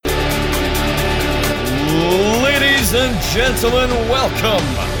Ladies and gentlemen, welcome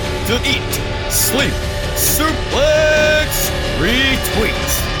to Eat, Sleep, Suplex, Retweet.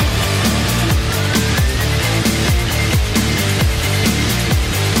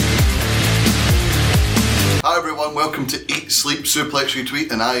 Hi everyone, welcome to Eat, Sleep, Suplex,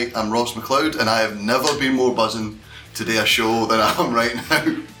 Retweet, and I am Ross McLeod, and I have never been more buzzing to do a show than I am right now.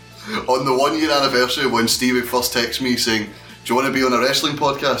 On the 1 year anniversary when Stevie first texted me saying, do you want to be on a wrestling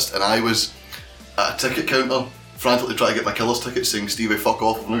podcast? And I was at a ticket counter, frantically trying to get my Killers tickets, saying, Stevie, fuck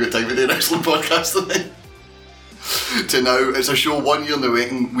off, I've not got time to do a wrestling podcast tonight. To now, it's a show 1 year in the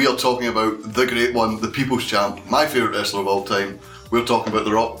waiting. We are talking about the great one, the People's Champ, my favourite wrestler of all time. We're talking about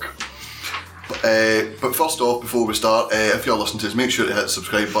The Rock. But first off, before we start, if you're listening to us, make sure to hit the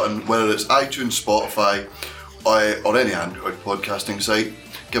subscribe button, whether it's iTunes, Spotify, or any Android podcasting site.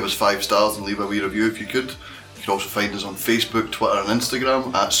 Give us 5 stars and leave a wee review if you could. You can also find us on Facebook, Twitter and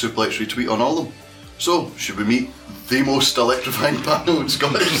Instagram at Suplex Retweet on all of them. So, should we meet the most electrifying panel in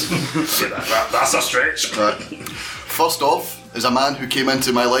Scottish? That's a stretch. First off is a man who came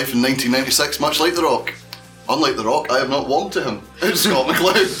into my life in 1996, much like The Rock. Unlike The Rock, I have not warmed to him. It's Scott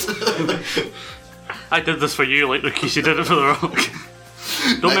McLeod. I did this for you like Rikishi did it for The Rock.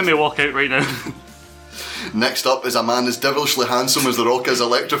 Don't make me walk out right now. Next up is a man as devilishly handsome as The Rock is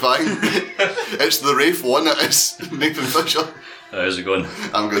electrifying. It's the Wraith one, it is Nathan Fisher. How's it going?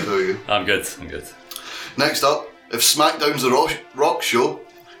 I'm good, how are you? I'm good. Next up, if SmackDown's The Rock show,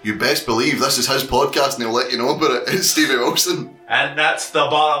 you best believe this is his podcast and he'll let you know about it. It's Stevie Wilson. And that's the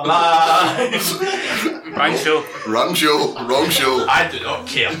bottom line. Wrong show. Wrong show. I do not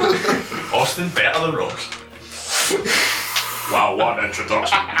care. Austin better than Rock. Wow, what an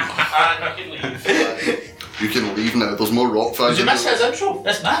introduction. And you can leave. You can leave now, there's more Rock fans. Did you miss his intro?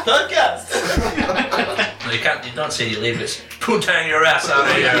 It's my podcast. No, you don't say you leave, it's put down your ass out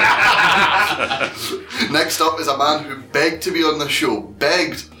of here. Next up is a man who begged to be on the show.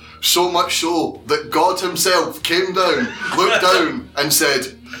 Begged so much so that God himself came down, looked down and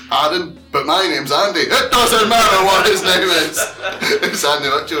said, Aaron, but my name's Andy. It doesn't matter what his name is. It's Andy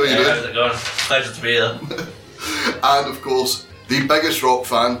Mitchell, you How's it going? Pleasure to be here. And of course, the biggest Rock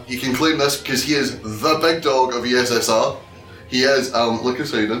fan. He can claim this because he is the big dog of ESSR. He is,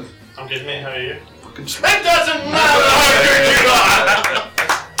 Lucas, how you doing? I'm good, mate, how are you? Fucking It doesn't matter how good you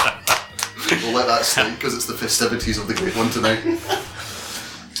are! We'll let that slide because it's the festivities of the great one tonight.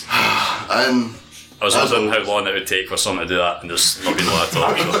 And I was wondering how long it would take for someone to do that and just not be allowed to talk.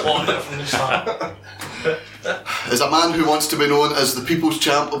 I've been plotting it from the start. is a man who wants to be known as the People's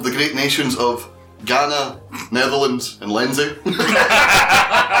Champ of the great nations of Ghana, Netherlands and Lindsay.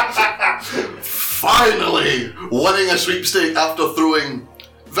 Finally winning a sweepstake after throwing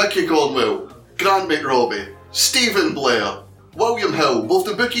Vicky Cornwell, Grant McRobbie, Stephen Blair, William Hill, both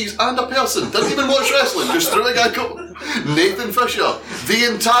the bookies and a person, didn't even watch wrestling, just threw a guy called Nathan Fisher, the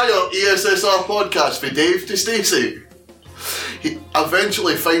entire ESSR podcast for Dave to Stacey. He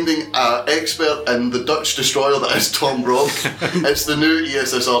eventually finding an expert in the Dutch destroyer that is Tom Brock. It's the new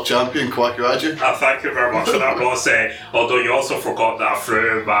ESSR champion, Kwaku. Thank you very much for that, boss. Although you also forgot that I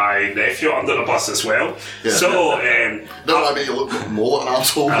threw my nephew under the bus as well. Yeah. So, no, I mean, you look more like an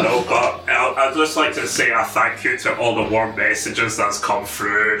asshole. I know, but I'd just like to say a thank you to all the warm messages that's come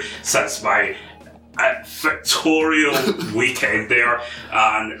through since my victorial weekend there,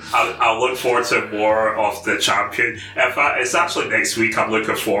 and I look forward to more of the champion. In fact, it's actually next week. I'm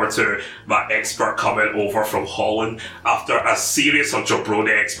looking forward to my expert coming over from Holland after a series of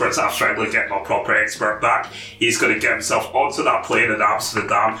jabroni experts. I finally get my proper expert back. He's going to get himself onto that plane in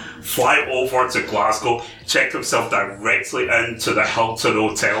Amsterdam, fly over to Glasgow, check himself directly into the Hilton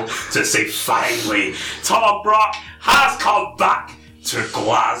Hotel to say, finally, Tom Brock has come back to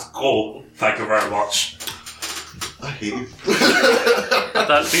Glasgow. Thank you very much. I hate you.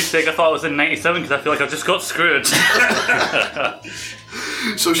 That sweepstake I thought it was in 97 because I feel like I just got screwed.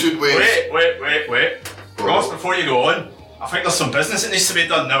 So should we... Wait. Ross, before you go on, I think there's some business that needs to be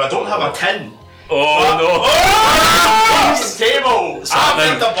done. Now, I don't have a tin. Oh no! This table! It's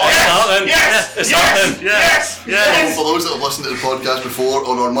happening. Yes! For those that have listened to the podcast before,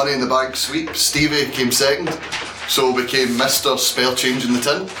 on our Money in the Bank sweep, Stevie came second, so became Mr. Spare Change in the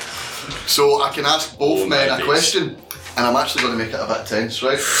Tin. So I can ask both men a question, and I'm actually going to make it a bit tense,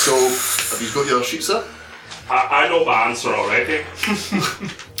 right? So, have you got your sheets there? I know my answer already.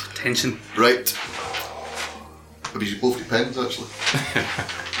 Tension. Right. Have you both got pens, actually?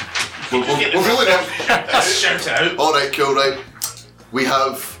 we're really not... Shout it out. Alright, cool, right. We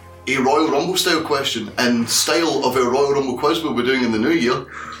have a Royal Rumble style question in style of our Royal Rumble quiz we'll be doing in the new year.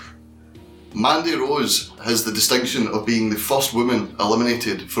 Mandy Rose has the distinction of being the first woman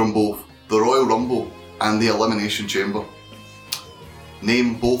eliminated from both the Royal Rumble and the Elimination Chamber.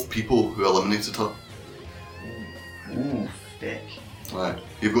 Name both people who eliminated her. Ooh, thick. Right,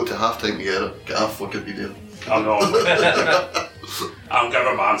 you've got to half-time to get it. Get a fucking video. I know. I'm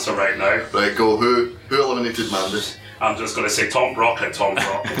giving my answer right now. Right, go. Who eliminated Mandy? I'm just going to say Tom Brock and Tom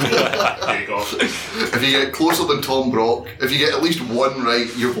Brock. There you go. If you get closer than Tom Brock, if you get at least one right,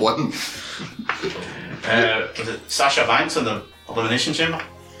 you've won. Was it Sasha Banks in the Elimination Chamber?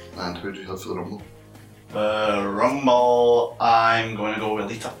 And who do you have for the Rumble? Rumble, I'm going to go with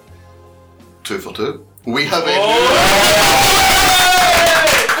Lita. 2 for 2. We have a new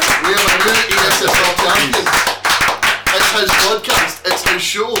ESFL champion. It's his podcast, it's his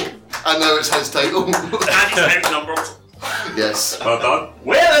show, and now it's his title. And he's out numbered. Yes. Well done.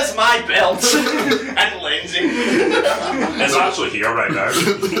 Where is my belt? And Lindsay. It's actually here right now.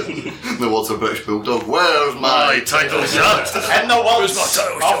 The words of British Bulldog. Where's my title shot. In the words Where's my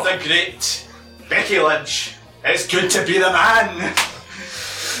title of shot? the great Becky Lynch, it's good to be the man.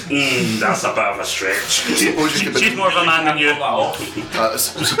 That's a bit of a stretch. Suppose you could She's more of a man than you.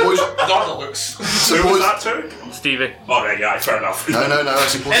 suppose I don't know the looks. Who was suppose that to? Stevie. Alright, yeah, fair enough. no, I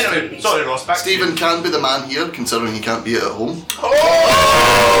suppose Anyway, sorry Ross, back Stephen can be the man here, considering he can't be it at home.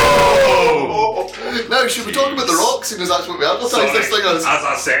 Now, should we talk about The Rock, seeing as that's what we advertised this thing as? As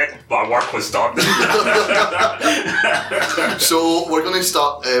I said, my work was done. So, we're going to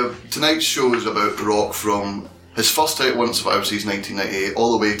start, tonight's show is about The Rock from his first title win at Survivor Series 1998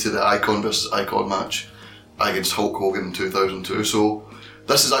 all the way to the Icon vs Icon match against Hulk Hogan in 2002. So,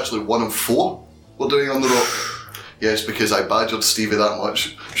 this is actually 1 of 4 we're doing on The Rock. Yes, because I badgered Stevie that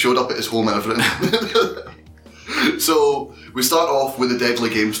much, showed up at his home and everything. So, we start off with the Deadly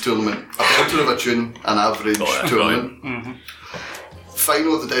Games tournament, a belter of a tune, an average tournament.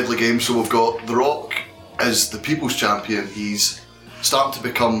 Final of the Deadly Games, so we've got The Rock as the People's Champion. He's starting to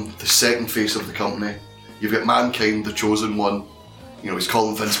become the second face of the company. You've got Mankind, the chosen one. You know, he's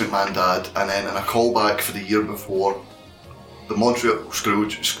calling Vince McMahon dad, and then in a callback for the year before, the Montreal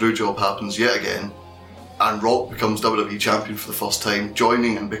Screwjob happens yet again, and Rock becomes WWE champion for the first time,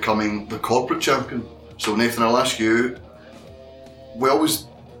 joining and becoming the corporate champion. So Nathan, I'll ask you, we always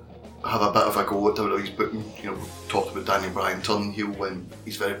have a bit of a go at WWE's booking. You know, we've talked about Daniel Bryan turning heel when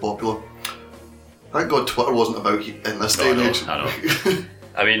he's very popular. Thank God Twitter wasn't about in this day and age. I know.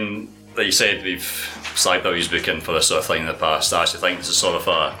 I mean, like you said, we've slagged out his booking for this sort of thing in the past. I actually think this is sort of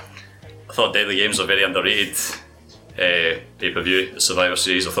I thought Deadly Games are very underrated pay-per-view, the Survivor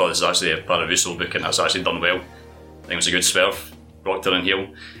Series. I thought this is actually a part of Russo booking that's actually done well. I think it was a good swerve, Rock turning heel.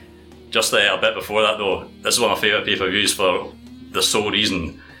 Just a bit before that though, this is one of my favourite pay-per-views for the sole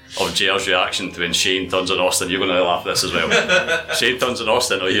reason of JR's reaction to when Shane turns on Austin. You're going to laugh at this as well. Shane turns on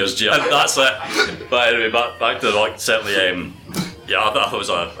Austin, oh here's JR. And that's it. But anyway, back to the Rock. Certainly, yeah, I thought it was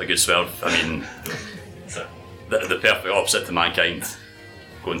a good swerve. I mean, the perfect opposite to Mankind.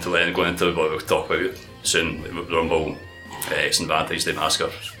 Going into what we'll talk about soon, the Rumble, X and Vantage Day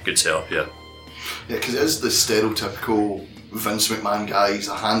Massacre. Good setup, yeah. Yeah, because it is the stereotypical Vince McMahon guy. He's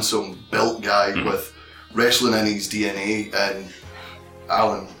a handsome, built guy with wrestling in his DNA, and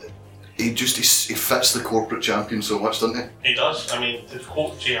Alan, he fits the corporate champion so much, doesn't he? He does. I mean, to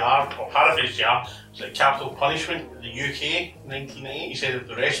quote JR, or paraphrase JR, it's like Capital Punishment in the UK, 1998. He said if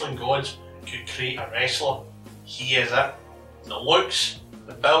the wrestling gods could create a wrestler, he is it. The looks,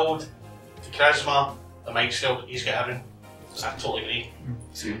 the build, the charisma, the mic skill, he's got everything. I totally agree.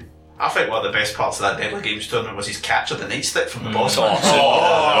 See? I think one of the best parts of that Deadly Games tournament was his catch of the nightstick from the boss.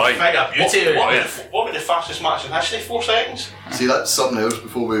 Right. Figure beauty. What were the fastest match in history? 4 seconds? See, that's something else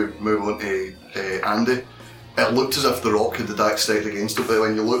before we move on to Andy. It looked as if The Rock had the dark side against it, but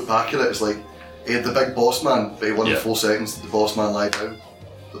when you look back at it, it's like he had the big boss man, but he won in 4 seconds. The boss man lied down.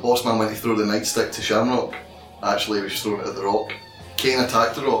 The boss man went to throw the nightstick to Shamrock. Actually, he was throwing it at The Rock. Kane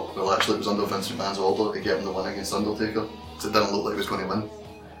attacked The Rock. Well, actually, it was under Vince McMahon's order to get him the win against Undertaker. So it didn't look like he was going to win.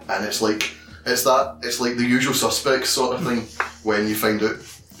 And it's like the Usual Suspects sort of thing when you find out.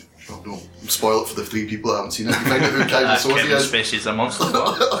 Oh no, spoil it for the 3 people that haven't seen it. You find out who Kevin Sophie Kevin is. Spacey's a monster.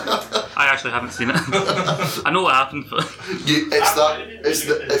 I actually haven't seen it. I know what happened, but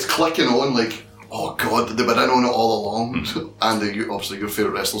It's clicking on like, oh god, they were in on it all along. And obviously your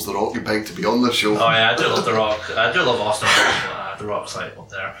favourite wrestler's The Rock. You begged to be on this show. Oh yeah, I do love The Rock. I do love Austin. The Rock's like up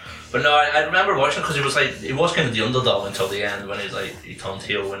there. But no, I remember watching because he was kind of the underdog until the end when he turned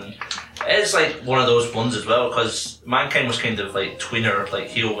heel, and it's like one of those ones as well because Mankind was kind of like tweener, like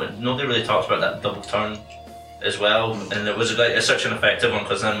heel, and nobody really talks about that double turn as well. And it was like it's such an effective one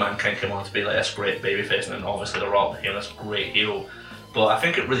because then Mankind came on to be like this great babyface, and then obviously The Rock became this great heel. But I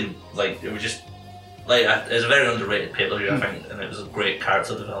think it really it was just like it's a very underrated pay-per-view, I think, and it was a great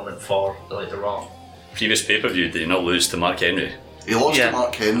character development for The Rock. previous pay-per-view, did he not lose to Mark Henry? He lost Yeah. to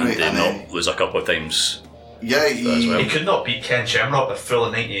Mark Henry, Did he and not then lose a couple of times? yeah, as well? He could not beat Ken Shamrock the full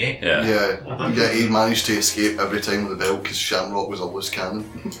of 98. yeah, he managed to escape every time with the belt because Shamrock was a loose cannon.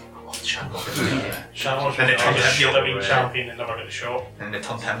 Shamrock. Shamrock's And been it turned him heel. living champion and never got a shot. And they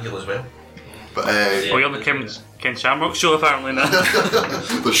turned him heel as well. But Oh, you're on the Ken Shamrock show apparently now.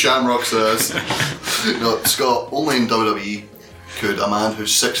 the Shamrock says, no, Scott, only in WWE could a man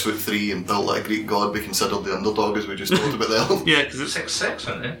who's 6'3" and built like a Greek god be considered the underdog, as we just talked about there. Yeah, because it's 6'6",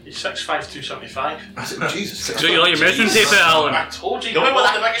 isn't he? He's 6'5", 275. Jesus. you like your measuring tape it, Alan. I told you, The only you're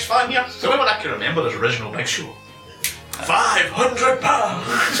one the biggest fan here. The only one I can remember is original Big Show. 500 pounds.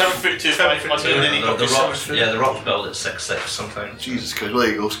 7'2", 500, and then he got The to Rock's, 7'3". yeah, the Rock's built at 6'6" sometimes. Jesus Christ,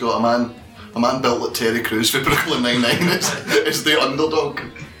 there you go, Scott. A man built like Terry Crews for Brooklyn Nine-Nine is the underdog.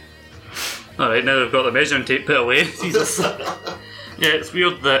 Alright, now they've got the measuring tape put away. Jesus. Yeah, it's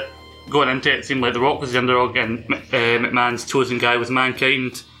weird that going into it, it seemed like The Rock was the underdog and McMahon's chosen guy was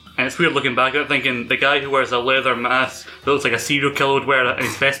Mankind. And it's weird looking back at it, thinking the guy who wears a leather mask that looks like a serial killer would wear it, and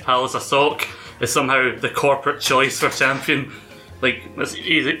his best pal is a sock, is somehow the corporate choice for champion. Like, it's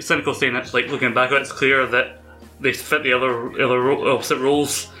easy, cynical saying it, like looking back at it, it's clear that they fit the opposite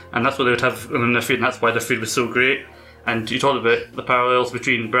roles, and that's what they would have in their feud, and that's why their feud was so great. And you talked about the parallels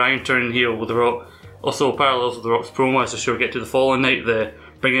between Bryan turning heel with The Rock, also parallels with The Rock's promo, as I'm sure we'll get to the following night, the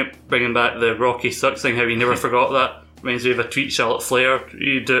bringing back the Rocky sucks thing, how he never forgot that. Reminds me of a tweet Charlotte Flair,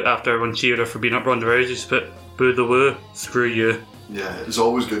 you do it after everyone cheered her for being up Ronda Rousey, just put, boo the woo, screw you. Yeah, it's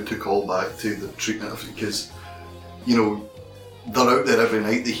always good to call back to the treatment of it because, you know, they're out there every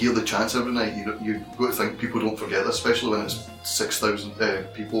night, they hear the chants every night. You've got to think people don't forget this, especially when it's 6,000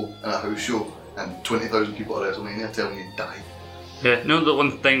 people in a house show and 20,000 people at WrestleMania telling you die. Yeah, no, the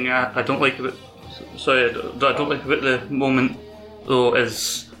one thing I don't like about I don't like about the moment though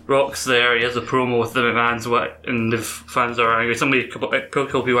is Rock's there, he has a promo with the McMahons and the fans are angry. Probably a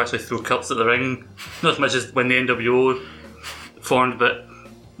couple people actually throw cuts at the ring, not as much as when the NWO formed, but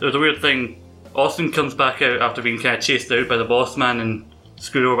there's a weird thing. Austin comes back out after being kind of chased out by the boss man and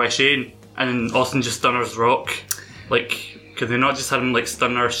screwed over by Shane, and then Austin just stunners Rock. Like, could they not just have him like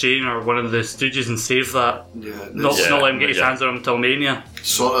stunner Shane or one of the Stooges and save that? Yeah, Not let him get his hands on him until Mania.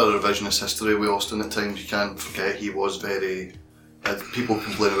 Sort of revisionist history with Austin at times. You can't forget he was very. People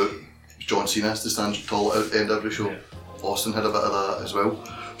complain about John Cena has to stand tall at the end of every show. Yeah. Austin had a bit of that as well.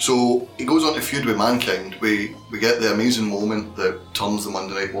 So he goes on to feud with Mankind. We get the amazing moment that turns the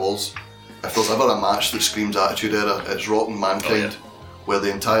Monday Night Wars. If there's ever a match that screams Attitude Era, it's Rock and Mankind, where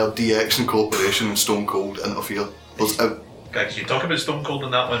the entire DX Incorporation and Stone Cold interfere. Guys, you talk about Stone Cold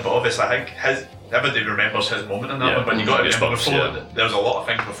in that one, but obviously I think everybody remembers his moment in that one, but you got to remember before that, there was a lot of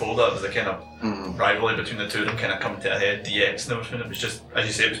things before that. There was a kind of rivalry between the two of them kind of coming to a head, DX and everything. It was just, as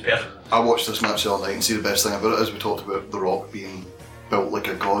you say, it was perfect. I watched this match the other night and see the best thing about it is we talked about The Rock being built like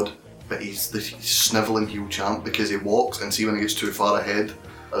a god, but he's snivelling heel champ because he walks and see when he gets too far ahead,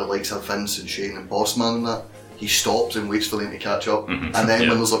 likes of Vince and Shane and Bossman and that, he stops and waits for them to catch up, and then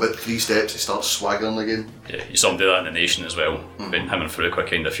when there's about 3 steps he starts swaggering again. Yeah, you saw him do that in the Nation as well. Him and Farouk were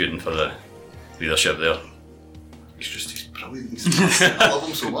kind of feuding for the leadership there. He's brilliant. I love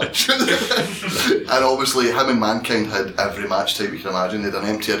him so much. And obviously him and Mankind had every match type you can imagine. They had an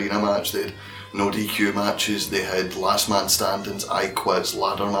empty arena match, they had no DQ matches, they had last man standings, I Quits,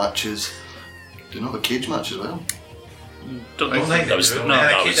 ladder matches. Do you not have a cage match as well? Don't I don't think that was they do.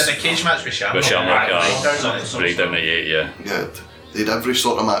 that In was a cage match with Shamrock. with Shamrock. Breakdown. Breakdown 98, yeah. Yeah, they had every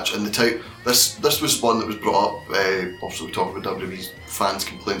sort of match, and the type. This was one that was brought up. Also, we talked about WWE's fans'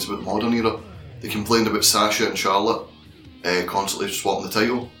 complaints about the modern era. They complained about Sasha and Charlotte constantly swapping the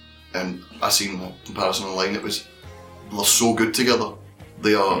title, and I seen the comparison online. They're so good together.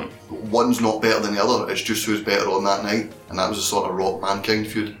 They are one's not better than the other. It's just who's better on that night, and that was a sort of Rock Mankind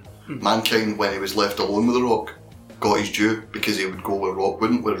feud. Mankind, when he was left alone with the Rock, got his due because he would go where Rock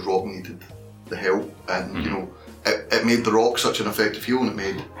wouldn't, whereas Rock needed the help, and you know, it made the Rock such an effective heel, and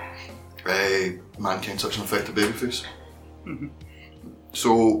it made Mankind such an effective babyface.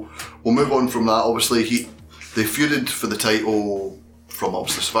 So we'll move on from that. Obviously, they feuded for the title from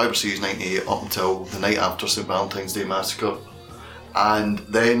obviously Survivor Series 98 up until the night after St. Valentine's Day Massacre, and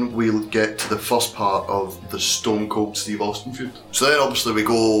then we'll get to the first part of the Stone Cold Steve Austin feud. So then obviously we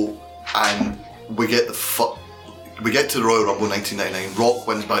go and we get to the Royal Rumble 1999. Rock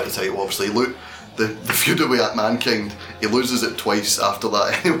wins back the title, obviously. The feud away at Mankind, he loses it twice after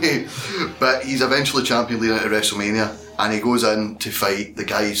that anyway. But he's eventually champion leading into WrestleMania, and he goes in to fight the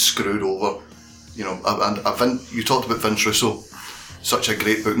guy he's screwed over. You know, and you talked about Vince Russo. such a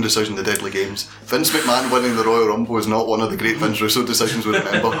great booking decision, the Deadly Games. Vince McMahon winning the Royal Rumble is not one of the great Vince Russo decisions we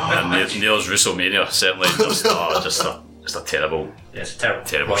remember. And Neil's WrestleMania, certainly just a terrible, Yeah, it's a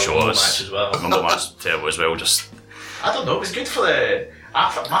terrible show. Rumble match as well. Rumble match terrible as well. Just I don't know, it was good for the...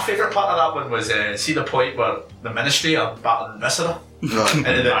 My favourite part of that one was see the point where the Ministry are battling Viscera.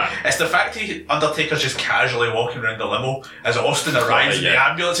 Right. It's the fact Undertaker's just casually walking around the limo as Austin arrives in the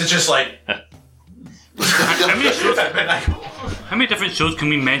ambulance. It's just like... How many different shows can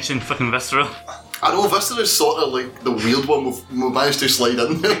we mention fucking Viscera? I know Viscera's sort of like the weird one we managed to slide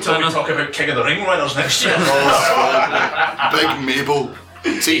in there. Until we talk about King of the Ring winners next year. Big Mabel.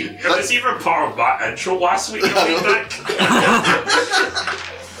 See, It was even part of that intro last week, I think.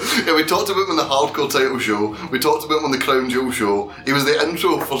 yeah, we talked about him on the Hardcore title show, we talked about him on the Crown Jewel show, he was the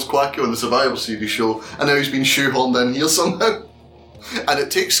intro for Squacky on the Survivor Series show, and now he's been shoehorned in here somehow. And it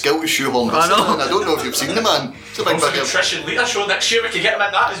takes skill to shoehorn Viscera, and I don't know if you've seen the man. It's a big Also, big Nutrition Leader show next year, we could get him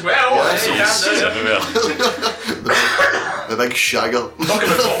in that as well. Yeah, You can do. everywhere. the big shagger. Talking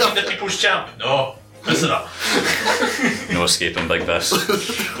about talking the people's champ. No. Viscera. No escaping Big Vis.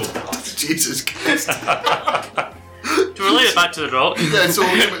 Jesus Christ. To relate it back to The Rock, Yeah, so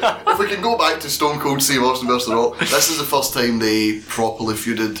if we can go back to Stone Cold Steve Austin vs. The Rock, this is the first time they properly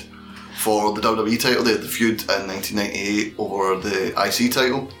feuded for the WWE title. They had the feud in 1998 over the IC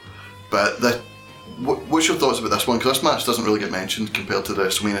title. But what's your thoughts about this one? Because this match doesn't really get mentioned compared to the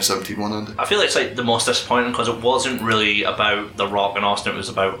WrestleMania 17 one, Andy. I feel it's like the most disappointing because it wasn't really about The Rock and Austin, it was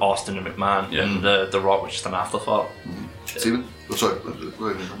about Austin and McMahon, and the Rock was just an afterthought. Steven? Oh, sorry.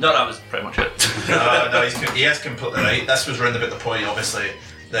 No, that was pretty much it. No, he is completely right. This was round about the point, obviously,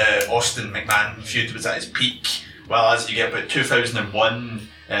 the Austin McMahon feud was at its peak. Well, as you get about 2001,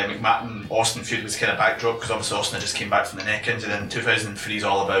 McMahon Austin feud was kind of backdrop because obviously Austin had just came back from the neck injury, and 2003 is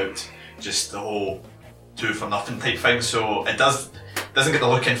all about just the whole two for nothing type thing. So it doesn't get the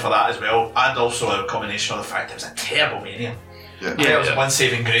look in for that as well, and also a combination of the fact it was a terrible Mania. Yeah. It was one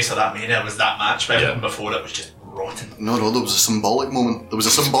saving grace of that Mania was that match, but everything before it was just rotten. No, there was a symbolic moment. There was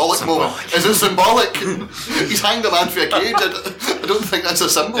a symbolic moment. Is it symbolic? He's hanged a man for a cage. I don't think that's a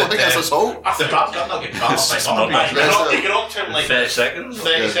symbol. I think that's assault. After that, got not getting cut off by not bad. You can opt him like 30 seconds.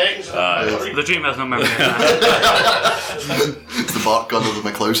 30 seconds. the dream has no memory of that. It's the bark gun of the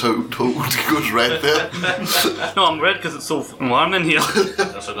McLeod's household goes red there. No, I'm red because it's so warm in here.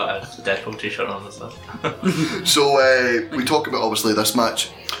 I also got a Deadpool t-shirt on and stuff. So we talk about obviously this match.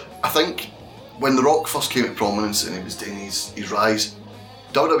 I think when The Rock first came to prominence and he was doing his rise,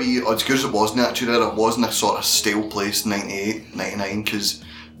 WWE, as good as it was in the Attitude Era, it wasn't a sort of stale place 98, 99, because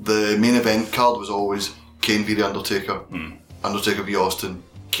the main event card was always Kane v The Undertaker, Undertaker v Austin,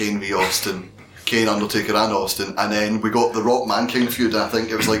 Kane v Austin, Kane, Undertaker and Austin, and then we got the Rock Mankind feud, and I think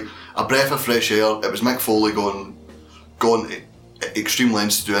it was like a breath of fresh air. It was Mick Foley going extreme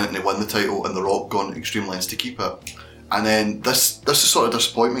lengths to do it and to win the title, and The Rock going extreme lengths to keep it. And then this is sort of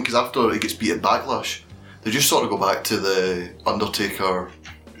disappointment because after he gets beat at Backlash, they just sort of go back to the Undertaker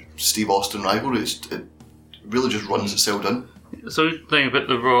Steve Austin rivalry. It really just runs itself in. So the thing about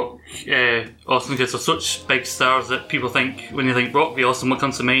The Rock, Austin, because they're such big stars that people think, when you think Rock v Austin, what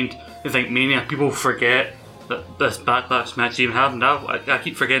comes to mind? You think Mania. People forget that this Backlash match even happened. I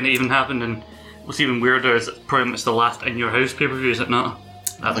keep forgetting it even happened, and what's even weirder is it's pretty much the last In Your House pay-per-view, is it not?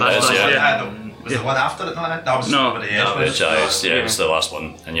 That think it is, Backlash, yeah. Was the one after it not? That was No. over the No, edge. it was the last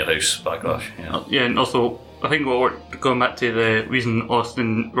one in your house, Backlash. Yeah. Yeah, and also, I think what we're going back to the reason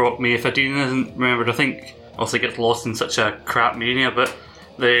Austin Rock May 15 isn't remembered, I think also gets lost in such a crap Mania, but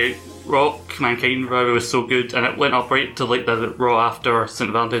the Rock Mankind rivalry was so good, and it went up right to like the Raw after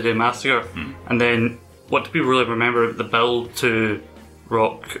St. Valentine's Day Massacre, and then what do people really remember the build to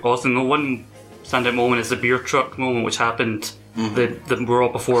Rock Austin? The one standout moment is the beer truck moment, which happened the Raw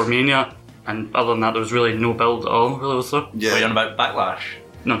before Mania, and other than that, there was really no build at all, really, was there? Yeah. Are you on about Backlash?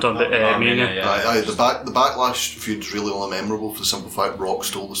 No, I'm talking about Mania. yeah. Aye, the Backlash feud's really only memorable for the simple fact Rock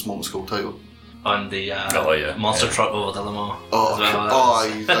stole the Smoking Skull title. On the monster yeah. truck over the limo. Oh, as well.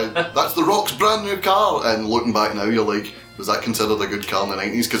 aye, that's the Rock's brand new car. And looking back now, you're like, was that considered a good car in the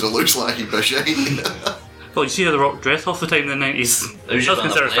 90s? Because it looks like a shite. Well, you see how The Rock dressed half the time in the 90s. It was That was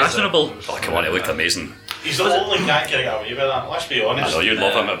considered just a blazer. fashionable. Oh, come on, it looked amazing. He's the only guy can get away with that, let's be honest. I know, you'd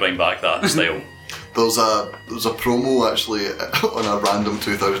love him to bring back that style. There's a promo actually on a random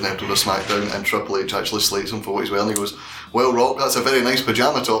 2000 episode of SmackDown, and Triple H actually slates him for what he's wearing. He goes, "Well, Rock, that's a very nice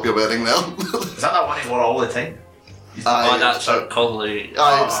pajama top you're wearing there." Is that one he wore all the time? Oh, that's totally.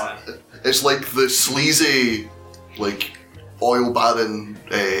 It's like the sleazy, like oil baron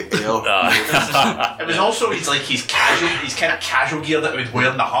air. It was also his kind of casual gear that he would wear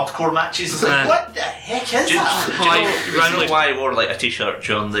in the hardcore matches. It's like, what the heck is that? Do you know why he wore like a t-shirt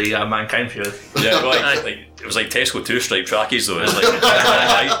during the Mankind feud? Yeah, like it was like Tesco 2-stripe trackies though. It was like,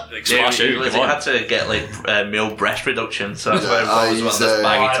 like smash out. He Come on. had to get like male breast reduction, so that's Yeah, why he was wearing this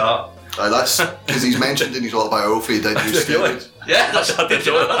baggy top. That's because he's mentioned in his autobiography he did use steroids. Yeah, that's I didn't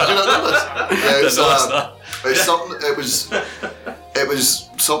know that. Do you not know this? Yeah, Didn't notice that. it's something. It was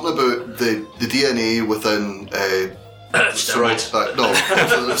something about the DNA within. steroids. No,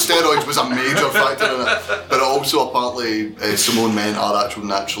 steroids was a major factor in it, but also apparently Samoan men are actually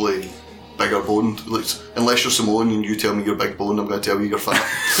naturally bigger boned. Like, unless you're Samoan and you tell me you're big boned, I'm going to tell you you're fat.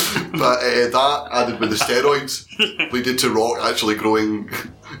 But that added with the steroids leaded to Rock actually growing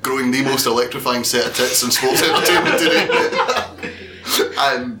the most electrifying set of tits in sports entertainment today.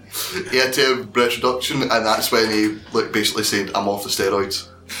 And he had to have breast reduction, and that's when he basically said, "I'm off the steroids."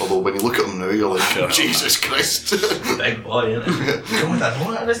 Although when you look at him now, you're like, Jesus Christ. Big boy, isn't it? God,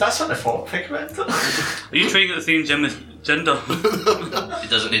 I know that's not the fault. Think about it. Are you trying at the same gym as Jinder? He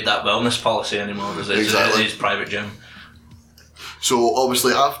doesn't need that wellness policy anymore, does he? Exactly. It's his private gym. So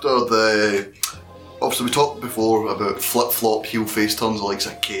obviously we talked before about flip-flop heel face turns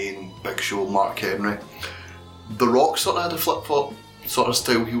like Kane, Big Show, Mark Henry. The Rock sort of had a flip-flop sort of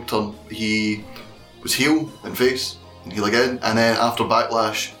style heel turn. He was heel and face and heel again, and then after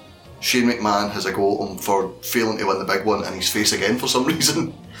Backlash, Shane McMahon has a go at him for failing to win the big one and he's face again for some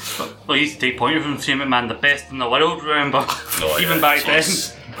reason. Well, he used to take pointer from Shane McMahon, the best in the world, remember? Oh, yeah, Even back then.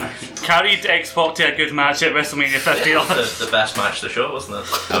 it's- Carried X-Pac to a good match at WrestleMania 50. The best match of the show, wasn't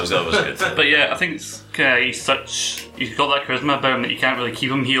it? That was good. But yeah, I think it's he's got that charisma about him that you can't really keep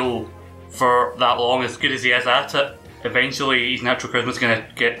him heel for that long. As good as he is at it, eventually his natural charisma is going to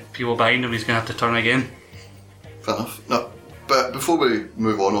get people behind him. He's going to have to turn again. Fair enough. No, but before we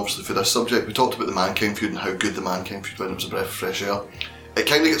move on, obviously, for this subject, we talked about the Mankind feud and how good the Mankind feud when it was a breath of fresh air. It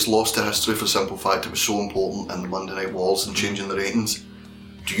kind of gets lost to history for the simple fact it was so important in the Monday Night Wars and changing the ratings.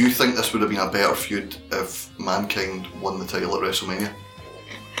 Do you think this would have been a better feud if Mankind won the title at WrestleMania?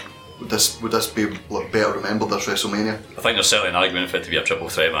 Would this be better remembered this WrestleMania? I think there's certainly an argument for it to be a triple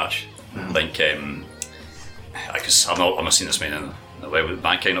threat match. I think, because I've not seen this man in a while. Would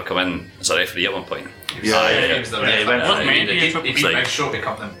Mankind not come in as a referee at one point? He was the he went Wasn't for meant to be a He triple beat threat. Big Show to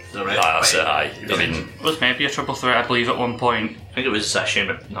become the red. That's it, aye. I mean, It was meant to be a triple threat, I believe, at one point. I think it was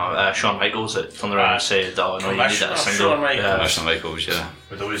Shawn Michaels that turned around and said, "Oh no, you need that Commissioner single." Shawn Michaels. Commissioner Michaels, yeah.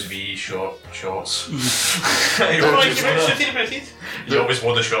 With those wee short shorts. Oh, he came out suited about it. He always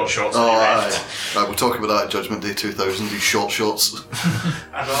wore the short shorts. Oh, when he aye. left. Right, we'll talk about that at Judgment Day 2000, these short shorts.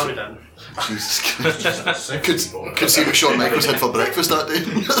 I know we didn't. Jesus Christ. Could see what Shawn Michaels had for breakfast that day.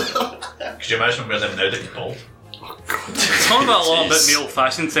 Could you imagine wearing them now that you're bald? It's talking about a lot about male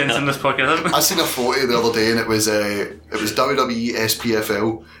fashion sense in this podcast, hasn't it? I seen a photo the other day and it was WWE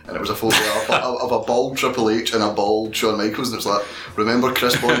SPFL and it was a photo of a bald Triple H and a bald Shawn Michaels and it's like, remember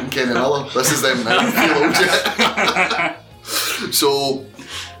Chris Bond and Kenny Miller? This is them now, feel old yet? So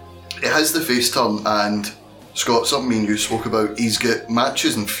it has the face turn, and Scott, something me and you spoke about, he's got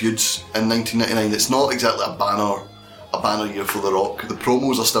matches and feuds in 1999. It's not exactly a banner year for The Rock. The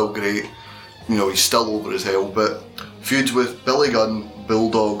promos are still great, you know, he's still over as hell, but feuds with Billy Gunn,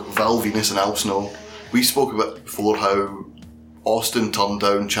 Bulldog, Val Venus and Al Snow. We spoke about before how Austin turned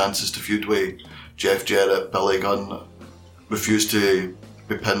down chances to feud with Jeff Jarrett. Billy Gunn refused to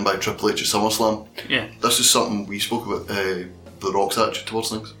be pinned by Triple H at SummerSlam. Yeah. This is something we spoke about, The Rock's attitude towards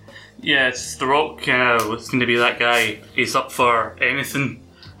things. Yeah, it's The Rock was going to be that guy. He's up for anything,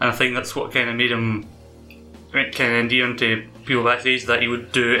 and I think that's what kind of made him kind of endearing to people backstage, that he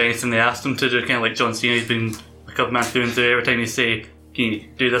would do anything they asked him to do, kind of like John Cena. He's been a couple man through and through. Every time they say, "Can you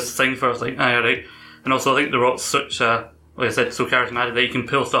do this thing for us?" Like, aye, alright. And also, I think The Rock's such a, like I said, so charismatic that he can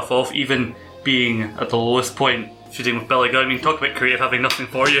pull stuff off, even being at the lowest point, feuding with Billy Gunn. I mean, talk about creative having nothing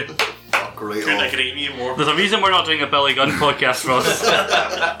for you. Great. Couldn't agree with you more. There's a reason we're not doing a Billy Gunn podcast, Ross.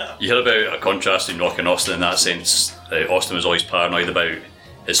 You hear about a contrast in Rock and Austin in that sense. Austin was always paranoid about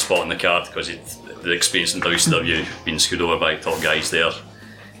his spot on the card because he'd the experience in WCW being screwed over by top guys there.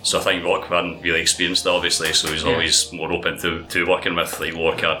 So I think Rock hadn't really experienced it, obviously, so he's always more open to working with like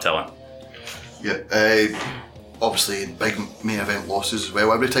lower card talent. Yeah, obviously big main event losses as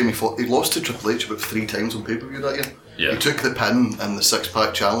well. Every time he fought, he lost to Triple H about 3 times on pay-per-view that year. Yeah. He took the pin in the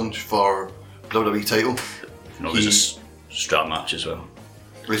 6-pack challenge for WWE title. No, it was a strap match as well.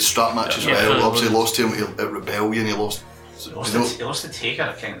 With strap match as Yeah. well. Obviously lost to him at Rebellion. He lost. He lost to Taker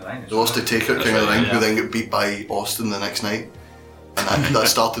at King of the Ring. He lost to Taker at King of the right, Ring, yeah. who then got beat by Austin the next night, and that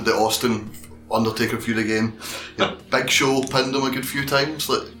started the Austin Undertaker feud again. Big Show pinned him a good few times.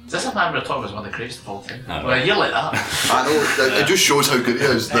 Like, Is this a man we're talking about as one of the greatest of all time? I know. Well, you're like that. I know, it just shows how good he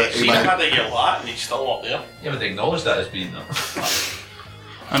is. That He had a year like and he's still up there. Yeah, but they acknowledge that as being that.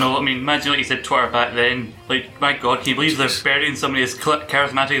 I know, I mean, imagine like you said Twitter back then. Like, my god, can you believe they're burying somebody as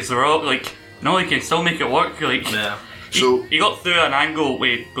charismatic as The Rock? Like, no, he can still make it work. Like, Yeah. So he got through an angle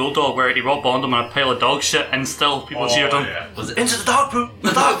with Bulldog where he rock bombed him on a pile of dog shit and still people cheered him. Yeah. Was it into the dog poop?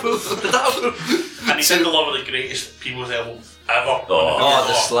 The dog poop? The dog poop? And he did one of the greatest people's elbow ever. Oh,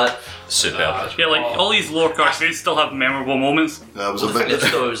 the slip. Superb. Yeah, like all these lower card feuds still have memorable moments. that was a The thing is,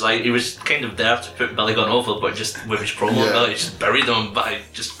 bit. though, it was like he was kind of there to put Billy Gunn over, but just with his promo Yeah. ability, just buried him by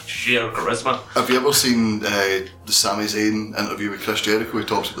just sheer charisma. Have you ever seen the Sami Zayn interview with Chris Jericho? He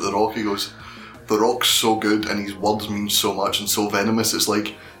talks about The Rock. He goes, "The Rock's so good and his words mean so much and so venomous. It's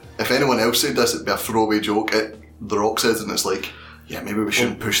like, if anyone else said this, it'd be a throwaway joke. The Rock says, and it's like, yeah, maybe we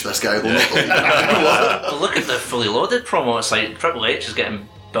shouldn't push this guy along." But look at the Fully Loaded promo. It's like Triple H is getting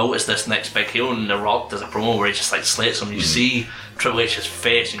built as this next big heel, and The Rock does a promo where he just like slates him. You see Triple H's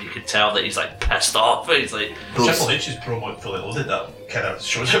face, and you can tell that he's like pissed off. He's like, Triple H's promo Fully Loaded, that kind of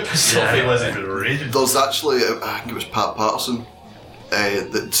shows how pissed off he was. He was raging. There's actually, I think it was Pat Patterson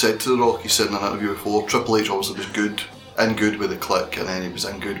that said to The Rock, he said in an interview before, Triple H obviously was good with the Click, and then he was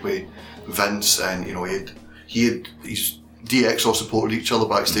in good with Vince, and you know his DX all supported each other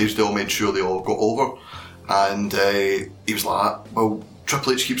backstage. They all made sure they all got over, and he was like, well,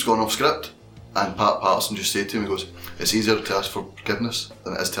 Triple H keeps going off script, and Pat Patterson just said to him, he goes, it's easier to ask for forgiveness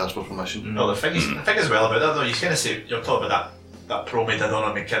than it is to ask for permission. No, the thing as well about that though, you kind of say, you're talking about that promo he did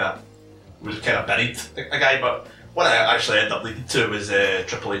on him and was kind of buried a guy, but what I actually ended up leading to was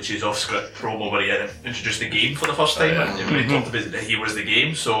Triple H's off-script promo where he had introduced the game for the first time, and he talked about that he was the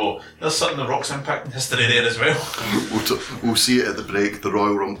game, so there's something The Rock's impact in history there as well. We'll see it at the break, the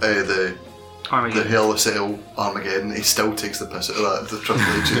Royal Rumble, the Hell in a Cell Armageddon. He still takes the piss out of that. The Triple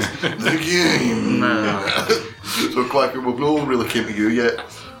H is the game. So Quacker, we've not really came to you yet.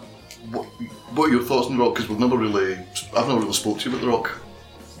 What are your thoughts on The Rock? Because I've never really spoke to you about The Rock.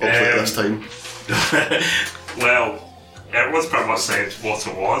 Obviously at this time. Well, everyone's pretty much said what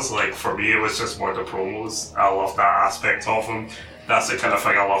it was. Like, for me, it was just more the promos. I love that aspect of him. That's the kind of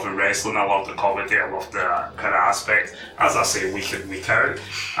thing I love in wrestling. I love the comedy, I love the kind of aspect, as I say, week in, week out.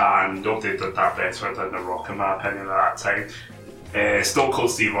 And nobody did that better than The Rock, in my opinion, at that time. Stone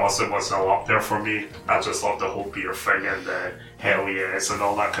Cold Steve Austin was still up there for me. I just love the whole beer thing and the hell yes and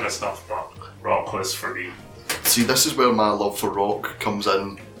all that kind of stuff, but Rock was for me. See, this is where my love for Rock comes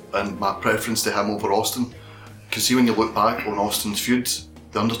in, and my preference to him over Austin. Because see, when you look back on Austin's feuds,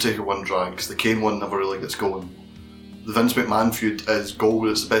 the Undertaker one drags, the Kane one never really gets going. The Vince McMahon feud is gold,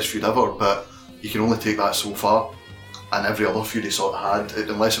 it's the best feud ever, but you can only take that so far. And every other feud he sort of had,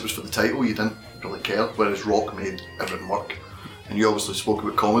 unless it was for the title, you didn't really care, whereas Rock made everything work. And you obviously spoke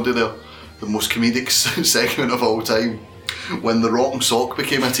about comedy there. The most comedic segment of all time, when The Rock and Sock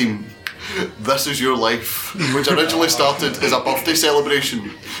became a team. This Is Your Life, which originally started as a birthday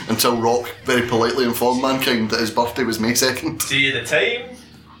celebration until Rock very politely informed mankind that his birthday was May 2nd. See, at the time,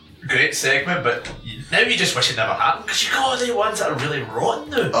 great segment, but now you just wish it never happened because you got all the ones that are really rotten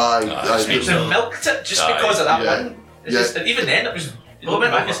now. Aye, They milked it just because of that yeah. win. It's just, and even then, it was.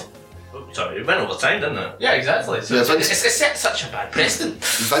 it went over time, didn't it? Yeah, exactly. So Yeah, it's set such a bad precedent.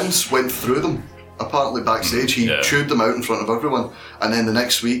 Vince went through them. Apparently backstage, he chewed them out in front of everyone. And then the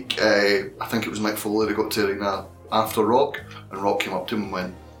next week, I think it was Mick Foley that got to arena after Rock, and Rock came up to him and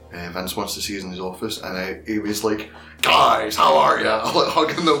went, Vince wants to see us in his office, and he was like, guys, how are ya? Like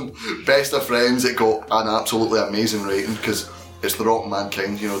hugging them, best of friends. It got an absolutely amazing rating because it's The Rock and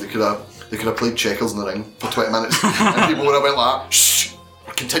Mankind. You know, they could have played checkers in the ring for 20 minutes, and people would have went like, shh,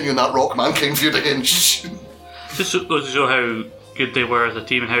 we're continuing that Rock Mankind feud again. Shh. Just goes to show how good they were as a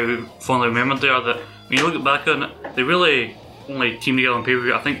team and how fondly remembered they are. That when you look back on it, they really only teamed together on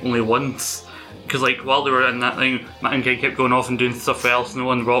pay-per-view, I think only once. Because like while they were in that thing, Mankind kept going off and doing stuff else, and the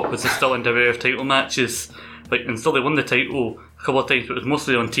one Rock was still in WWF title matches. Like, and still they won the title a couple of times, but it was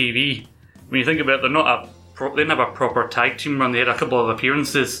mostly on TV. When you think about it, they're not they didn't have a proper tag team run. They had a couple of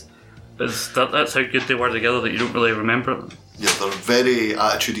appearances, but that's how good they were together that you don't really remember it. Yeah, they're very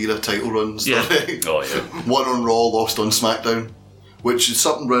Attitude Era title runs. Yeah. Oh, yeah. One on Raw, lost on SmackDown, which is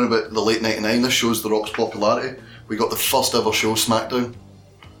something round about the late 99. This shows The Rock's popularity. We got the first ever show, SmackDown.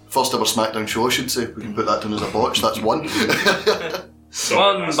 First ever SmackDown show, I should say. We can put that down as a botch, that's one. One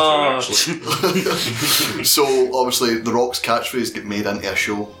that's botch. true, actually. So, obviously, The Rock's catchphrase get made into a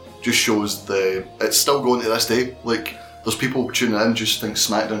show. Just shows it's still going to this day. Like, there's people tuning in just think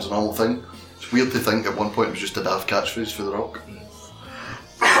SmackDown's a normal thing. It's weird to think at one point it was just a daft catchphrase for The Rock.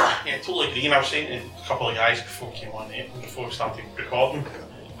 Yeah, totally agree. And I was saying to a couple of guys before we came on before we started recording,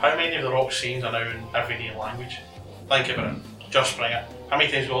 how many of the Rock scenes are now in everyday language? Think about it. Just bring it. How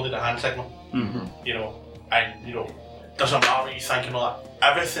many times we all did a hand signal? You know, and you know, doesn't matter what you think and all that.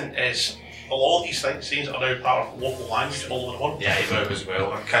 Everything is. All these scenes are now part of local language all over the world. Yeah, eyebrow as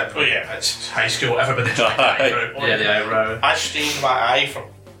well. Oh yeah, It's high school, everybody's trying to eyebrow. Yeah, the eyebrow. I strained my eye for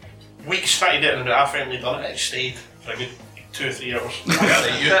weeks trying to do it, and I finally done it. It stayed for a good 2 or 3 hours.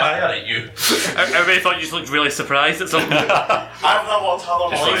 I got you. Everybody thought you just looked really surprised at something. I've never worked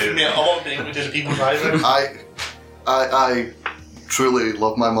harder in my life and made a lot of languages of people's eyebrows. I truly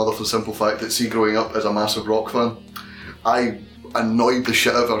love my mother for the simple fact that, see, growing up as a massive Rock fan, I annoyed the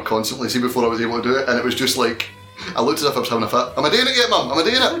shit out of her constantly, see, before I was able to do it, and it was just like, I looked as if I was having a fit. Am I doing it yet, Mum? Am I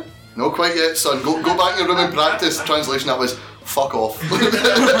doing it? No, quite yet, son. Go back in your room and practice. Translation, that was, fuck off.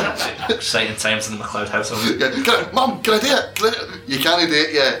 Exciting times in the McLeod household. Yeah, Mum, can I do it? You can't do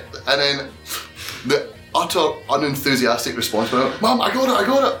it yet. And then the utter unenthusiastic response went, Mum, I got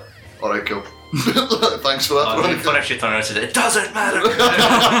it. Alright, cool. Thanks for that. What if she turned around and said, it doesn't matter?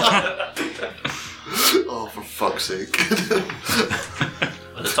 Oh, for fuck's sake.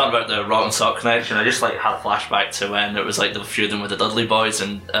 But it's talking about the Rock and Sock connection. I just like had a flashback to when it was like they were feuding with the Dudley Boys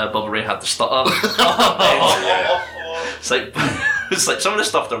and Bubba Ray had the stutter. It's like some of the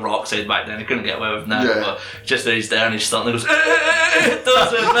stuff the Rock said back then he couldn't get away with now, but just that he's there and he's stuttering and he goes, it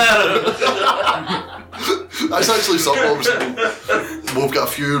doesn't matter. That's actually something, obviously. We've got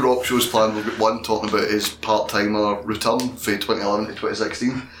a few Rock shows planned. We've got one talking about his part-timer return from 2011 to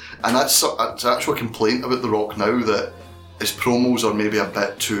 2016. And that's an actual complaint about The Rock now, that his promos are maybe a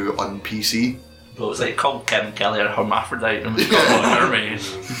bit too un-PC. But it was like called Kevin Kelly a hermaphrodite and it was called Mermaid.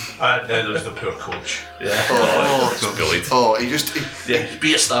 Then there's the poor coach. Yeah. He just...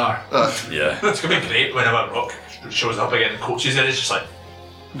 Be a star. Yeah. It's going to be great whenever Rock shows up again and coaches it, it's just like,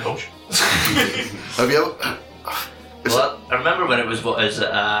 coach. Have you ever... Well, I remember when it was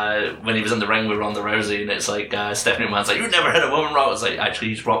when he was in the ring with Ronda Rousey, and it's like Stephanie McMahon's like, "You never hit a woman, Rock." It's like, actually,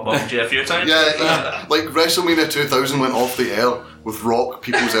 he's rock bottomed you a few times. Yeah, like WrestleMania 2000 went off the air with Rock,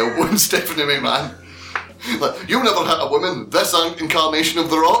 People's Elbow, and Stephanie McMahon. Like, you never hit a woman. This incarnation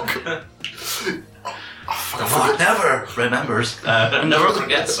of The Rock. The Rock never remembers. Never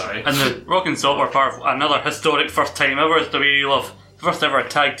forgets. Sorry. And the Rock and Salt were part of another historic first time ever at WWE Love. First ever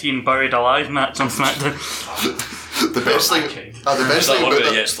tag team buried alive match on SmackDown. The best thing that about one where that,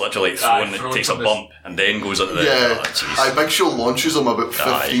 he gets literally thrown and takes a bump and then goes into the... Big Show launches him about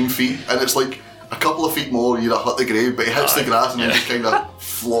 15 feet, and it's like a couple of feet more, you'd have hit the grave, but he hits the grass and then just kind of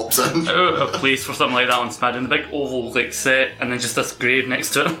flops in. Out of place for something like that on SmackDown. The big oval like set, and then just this grave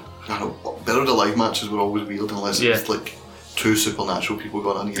next to it. I know, buried alive matches were always weird unless it's like two supernatural people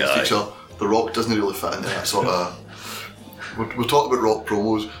going on against each other. The Rock doesn't really fit into that sort of... We're talking about Rock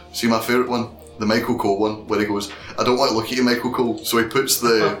promos. See, my favourite one, the Michael Cole one, where he goes, "I don't want to look at you, Michael Cole." So he puts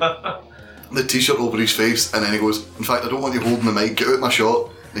the t-shirt over his face, and then he goes, "In fact, I don't want you holding the mic, get out my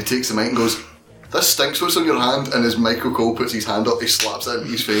shot." And he takes the mic and goes, "This stinks, what's on your hand?" And as Michael Cole puts his hand up, he slaps it in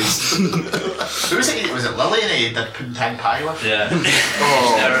his face. Who was it? Was it Lily and he did Poontang Pie with? Yeah.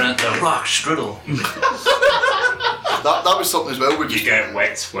 Staring at the Rock strudel. That was something as well. You get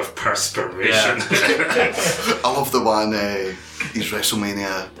wet with perspiration. I love the one, his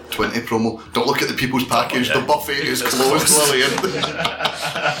WrestleMania 20 promo. "Don't look at the people's package, the buffet is closed, Lillian."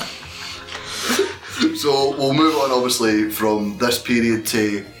 So we'll move on, obviously, from this period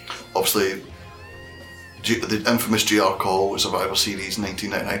to, obviously, the infamous GR Call Survivor Series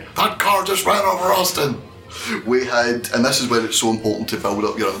 1999. That car just ran over Austin. We had, and this is where it's so important to build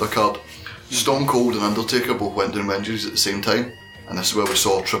up your undercard. Stone Cold and Undertaker both went down with injuries at the same time, and this is where we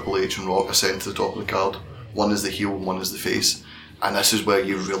saw Triple H and Rock ascend to the top of the card. One is the heel and one is the face, and this is where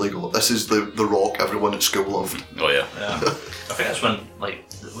you really go. This is the Rock everyone at school loved. Oh yeah. I think that's when, like,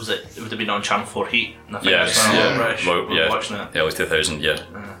 it would have been on Channel 4 Heat, and I think Yeah, that's when yeah. all British were watching it. Early 2000, yeah.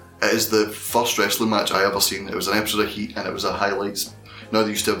 It is the first wrestling match I ever seen. It was an episode of Heat, and it was a highlights. Now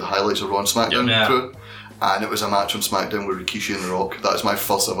they used to have the highlights of Raw and SmackDown through it. And it was a match on SmackDown with Rikishi and The Rock. That is my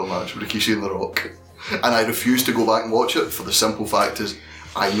first ever match with Rikishi and The Rock. And I refuse to go back and watch it for the simple fact is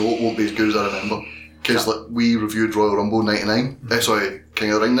I know it won't be as good as I remember. Because we reviewed Royal Rumble 99,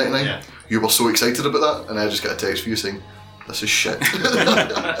 King of the Ring 99. Yeah. You were so excited about that, and I just got a text from you saying, "This is shit."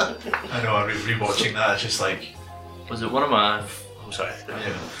 I know, rewatching that, it's just like... Was it one of my...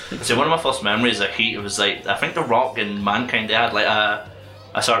 So one of my first memories of Heat, it was like, I think The Rock and Mankind, they had like a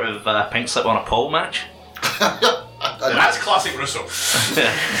sort of pink slip on a pole match. That's classic Russo.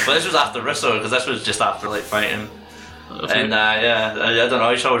 But this was after Russo, because this was just after like fighting And I don't know.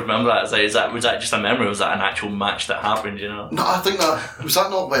 I just always remember that. It's like, was that just a memory? Or was that an actual match that happened? You know? No, I think that was that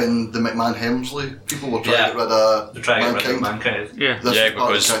not when the McMahon Hemsley people were trying to get rid of They're trying to get rid of Mankind. Mankind. Yeah. This Yeah, was part of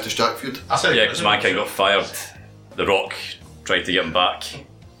because- the Cactus Jack feud. Because Mankind got fired, The Rock tried to get him back,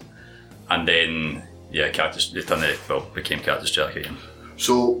 and then became Cactus Jack again.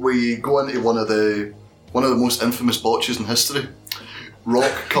 So we go into one of the most infamous botches in history.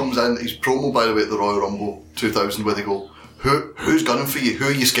 Rock comes in, his promo by the way at the Royal Rumble 2000 where they go, who's gunning for you? Who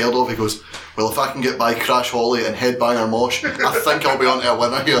are you scared of? He goes, well, if I can get by Crash Holly and Headbanger Mosh, I think I'll be onto a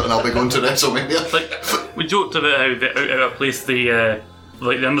winner here and I'll be going to WrestleMania. Like, we joked about how out of place the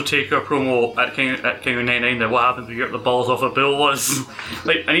Undertaker promo at King of 99, that what happens when you rip the balls off a bull was.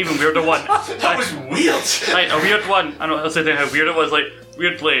 Like, an even weirder one. That was weird. Like, a weird one. I know I said how weird it was. Like,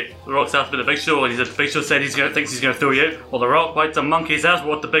 weirdly, The Rock's asked about the Big Show, and he said the Big Show said thinks he's gonna throw you out. Well, The Rock bites a monkey's ass.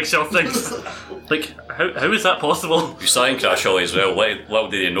 What the Big Show thinks. Like, how is that possible? You signed Crash Holly as well. Little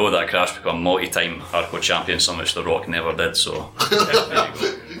did you know that Crash became multi-time hardcore champion, something which The Rock never did. So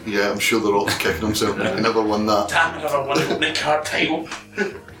Yeah, I'm sure The Rock's kicking himself. He never won that. Damn it, I won the opening card title.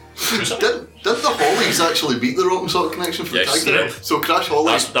 Did the Hollies actually beat The Rock in sort of connection for Yes, the tag? they did. So Crash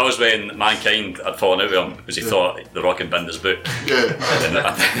Holly, that was when Mankind had fallen out with him because he thought The Rock had binned his boot. yeah. And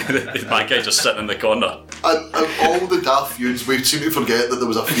Mankind just sitting in the corner. And all the daft feuds, we seem to forget that there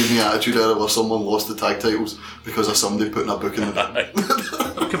was a feud in the Attitude Era where someone lost the tag titles because of somebody putting a book in the bin.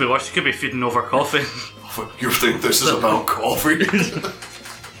 It could be worse. It could be feeding over coffee. You think this is about coffee?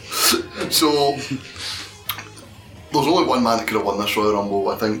 So there's only one man that could have won this Royal Rumble.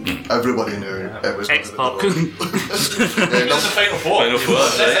 I think everybody knew it was X-Pac. That's the final four. Final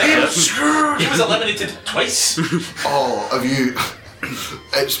four. He was eliminated twice. Oh, have you?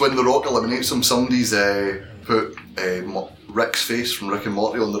 It's when The Rock eliminates him. Somebody's put Rick's face from Rick and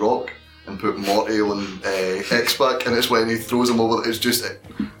Morty on The Rock and put Morty on X-Pac, and it's when he throws him over. It's just,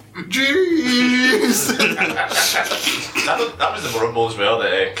 jeez. That was the Rumble as well,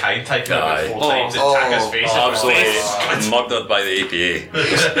 that Kai taken Aye. it 4 times and tag his face. Absolutely murdered by the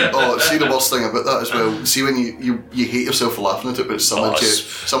APA. Oh, see the worst thing about that as well. See when you hate yourself for laughing at it, but it's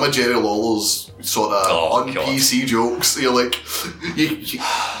some of Jerry Lawler's sort of un-PC jokes. You're like,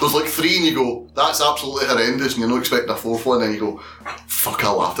 there's like 3 and you go, that's absolutely horrendous, and you're not expecting a 4th one, and you go, fuck,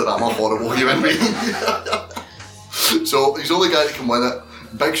 I laughed at that. I'm a horrible human being. So he's the only guy that can win it.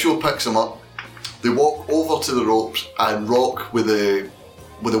 Big Show picks him up. They walk over to the ropes and Rock with the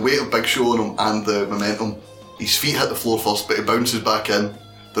weight of Big Show on him and the momentum. His feet hit the floor first, but he bounces back in.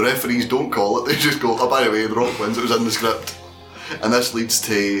 The referees don't call it, they just go, oh, by the way, The Rock wins, it was in the script. And this leads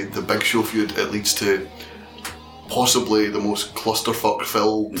to the Big Show feud. It leads to possibly the most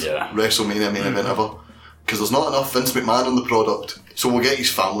clusterfuck-filled WrestleMania main event ever. Because there's not enough Vince McMahon on the product, so we'll get his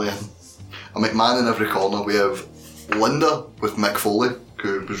family in. A McMahon in every corner. We have Linda with Mick Foley,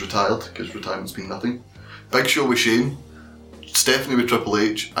 who was retired, because retirement's been nothing. Big Show with Shane, Stephanie with Triple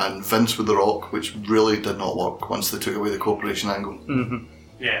H, and Vince with The Rock, which really did not work once they took away the corporation angle. Mm-hmm.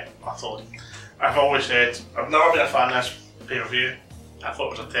 Yeah, I thought. I've always said, I've never been a fan of this pay-per-view. I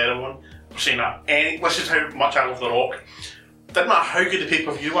thought it was a terrible one. I'm saying that this is how much I love The Rock. Didn't matter how good the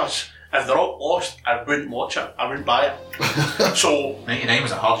pay-per-view was. If The Rock lost, I wouldn't watch it. I wouldn't buy it. So 99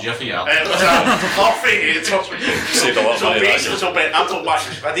 was a hard year for you. it was a coffee. Saved a lot of money, that. I'm talking about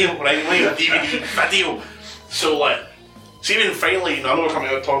this video, right? A DVD video. So like, see when finally, I know we're coming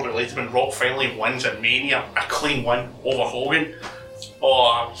out talking about it later, when Rock finally wins at Mania, a clean win over Hogan. Oh,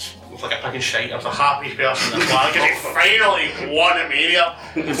 I was like a pig in shite. I was the happiest person in the planet because he finally won at Mania.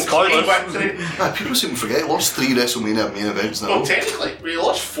 Clean victory. People seem to forget, he lost 3 WrestleMania main events in a row. Well, technically, we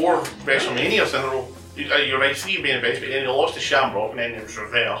lost 4 WrestleManias in a row. You're right, 3 main events, but then he lost to Shamrock and then it was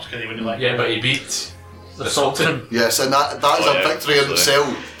reversed because he wouldn't like Yeah, but he beat The Sultan. Yes, and that is a victory in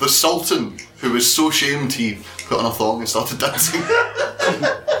itself. The Sultan, who was so shamed he put on a thong and started dancing.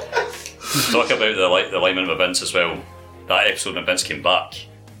 Talk about the alignment with Vince as well. That episode when Vince came back.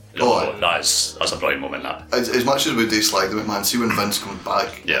 That's a brilliant moment. That As much as we dislike the McMahon, see when Vince comes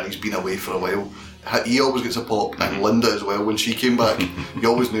back and he's been away for a while, he always gets a pop, and Linda as well. When she came back, you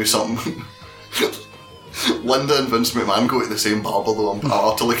always knew something. Linda and Vince McMahon go to the same barber though. I'm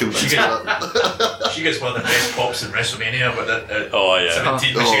utterly convinced of that. She gets one of the best pops in WrestleMania, but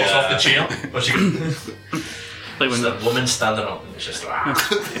 17 when she gets off the chair. But she Like when The woman standing up and it's just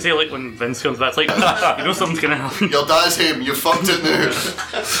you say like when Vince comes back, it's like you know something's gonna happen. Your dad's him, you fucked it now.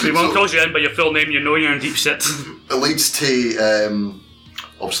 Your mum calls you in by your full name, you know you're in deep shit. It leads to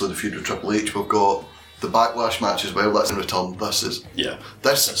obviously the feud with Triple H. We've got the Backlash match as well. That's in return. This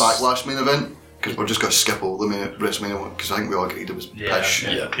Backlash main event, because we're just going to skip all the WrestleMania one because I think we all agreed it was pish.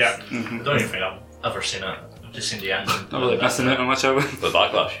 Yeah. I don't even think I've ever seen it. just seen the ending. Not really missing out on much of it. The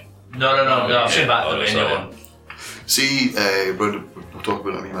Backlash. No, I've seen back Oh, the sorry. one. See, we'll talk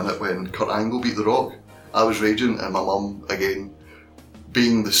about it in a minute, when Kurt Angle beat The Rock, I was raging, and my mum, again,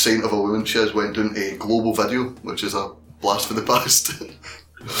 being the saint of a woman she is, went down to Global Video, which is a blast for the past.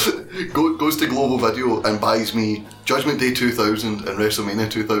 Goes to Global Video and buys me Judgment Day 2000 and WrestleMania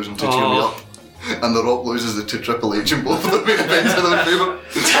 2000 to cheer me up. And The Rock loses it to Triple H in both of the main events in their favour.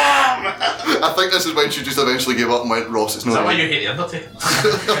 I think this is when she just eventually gave up and went, Ross, it's not Is that why right. you hate The Undertaker?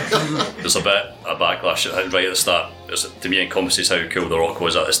 There's a bit of backlash right at the start. To me, encompasses how cool The Rock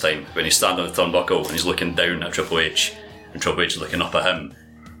was at this time. When he's standing on the turnbuckle and he's looking down at Triple H, and Triple H is looking up at him,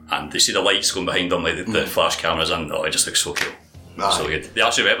 and they see the lights going behind him, like the flash cameras, and it just looks so cool. So good. They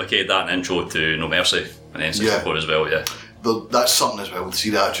actually replicated that in intro to No Mercy and N64 as well, yeah. That's something as well, to see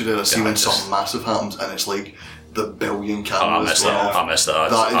the Attitude Era, see when something massive happens and it's like the billion cameras going off. I missed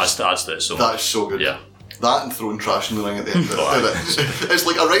that. Adds to it so much. That is so good. Yeah. That and throwing trash in the ring at the end of it. It's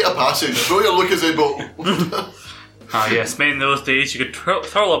like a rite of passage. Throw your Lucasade bottle. Yes, man, in those days you could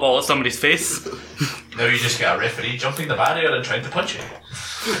throw a ball at somebody's face. Now you just get a referee jumping the barrier and trying to punch you.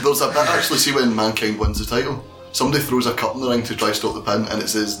 There's a bit actually, see when Mankind wins the title, somebody throws a cup in the ring to try to stop the pin, and it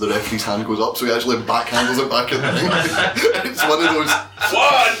says the referee's hand goes up, so he actually backhandles it back in the ring. It's one of those.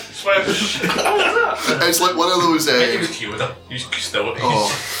 One swish. It's like one of those. He was cute with her. He's still.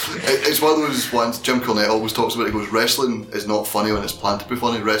 It's one of those ones Jim Cornette always talks about. He goes, wrestling is not funny when it's planned to be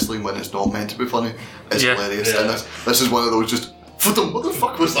funny. Wrestling when it's not meant to be funny is hilarious. And this is one of those just. What the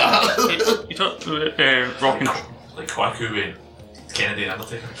fuck was that? You talked about Rock and... Like Kwaku with Kennedy and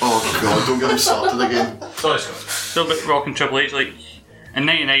Undertaker. Oh god, don't get me started again. Sorry, Scott. Still a bit Rock and Triple H, like in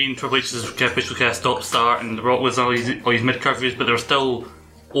 '99 Triple H was kind of stop start and The Rock was all his mid-card views, but they were still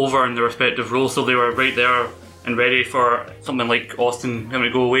over in their respective roles, so they were right there and ready for something like Austin having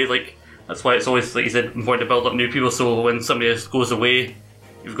to go away. Like that's why it's always, like you said, important to build up new people, so when somebody else goes away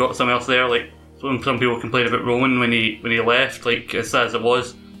you've got someone else there. Like when some people complained about Roman when he left, like as sad as it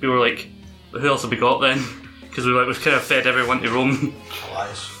was, people were like, who else have we got then? Because we've kind of fed everyone to Roman.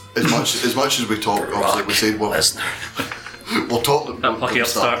 As much as we talk, obviously we said we'll talk That plucky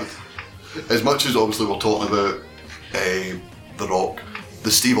upstart. As much as obviously we're talking about The Rock,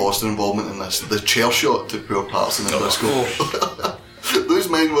 the Steve Austin involvement in this, the chair shot to poor Patterson and Briscoe. Those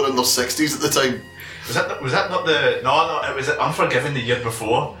men were in their 60s at the time. Was that not the... No, it was Unforgiven the year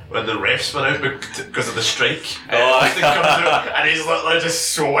before, when the refs were out because of the strike. Austin comes out and he's literally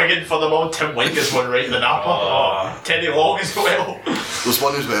just swinging for them all. Tim White gets one right in the napper. Teddy Long as well. There's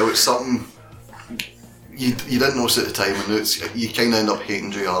one as well, it's something you didn't notice at the time, and you kind of end up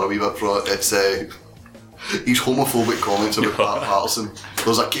hating JR a wee bit for it. It's his homophobic comments about Pat Patterson.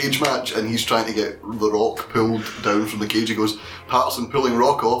 There's a cage match and he's trying to get The Rock pulled down from the cage. He goes, Patterson pulling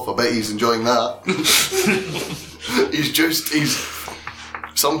Rock off, I bet he's enjoying that. he's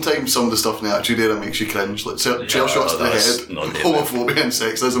sometimes some of the stuff in the Attitude Era makes you cringe, like chair shots to the head, homophobia and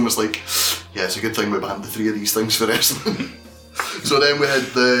sexism. It's like, yeah, it's a good thing we banned the three of these things for wrestling. So then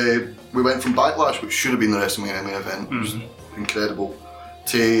we went from Backlash, which should have been the WrestleMania main event, it was incredible,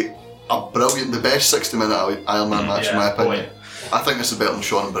 to the best 60-minute Iron Man match in my opinion. I think this is better than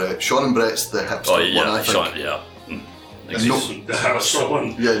Shawn and Brett. Shawn and Brett's the hipster one, I think.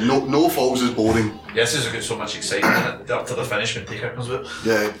 No Falls is boring. Yeah, this has got so much excitement up to the finish when Taker comes out.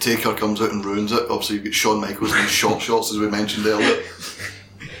 Yeah, Taker comes out and ruins it. Obviously you've got Shawn Michaels in his short shorts, as we mentioned earlier.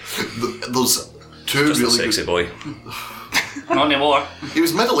 There's two Just really a sexy good... boy. Not anymore. He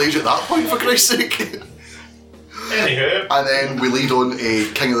was middle-aged at that point, for Christ's sake. Anywho. And then we lead on a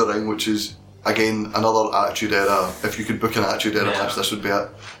King of the Ring, which is, again, another Attitude Era. If you could book an Attitude Era match, this would be it.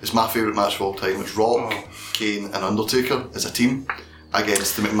 It's my favourite match of all time. It's Rock, Kane and Undertaker as a team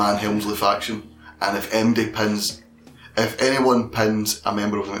against the McMahon-Helmsley faction. And if anyone pins a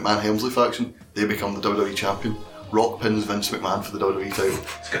member of the McMahon-Helmsley faction, they become the WWE champion. Rock pins Vince McMahon for the WWE title.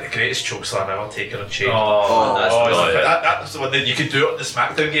 It's got the greatest chokeslam ever, Taker and Shane. That's That's the one that you could do it in the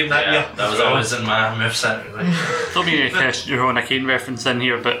SmackDown game that year. That was always in my moveset. Don't mean to catch your own Kane reference in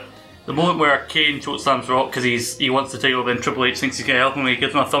here, but the moment where Kane chokeslams Rock because he wants the title, then Triple H thinks he's going to help him, he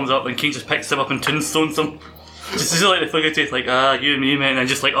gives him a thumbs up, then Kane just picks him up and tombstones him. Just like the flick of teeth, like, you and me, man, and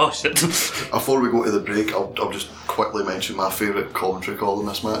just like, oh shit. Before we go to the break, I'll just quickly mention my favourite commentary call in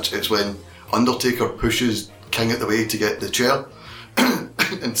this match. It's when Undertaker pushes King out the way to get the chair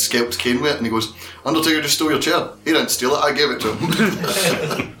and scalps Kane with it, and he goes, Undertaker just stole your chair. He didn't steal it, I gave it to him.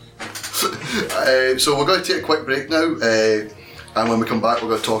 So we're going to take a quick break now, and when we come back we're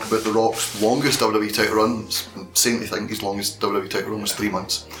going to talk about The Rock's longest WWE title run. It's insane to think his longest WWE title run was 3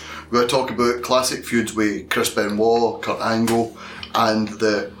 months. We're going to talk about classic feuds with Chris Benoit, Kurt Angle, and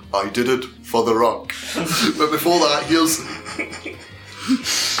the I did it for The Rock. But before that, here's...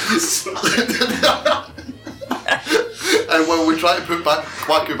 And when we try to put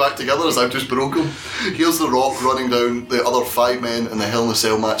Quaku back together, as I've just broke him, here's The Rock running down the other 5 men in the Hell in a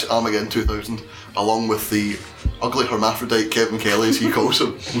Cell match at Armageddon 2000, along with the ugly hermaphrodite Kevin Kelly, as he calls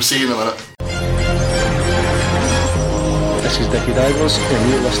him. We'll see you in a minute. This is Dickie Divers, and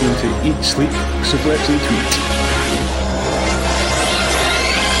you're listening to Eat, Sleep, Suplex, Retweet.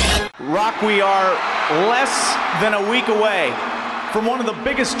 Rock, we are less than a week away from one of the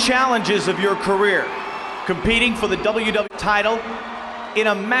biggest challenges of your career, competing for the WWE title in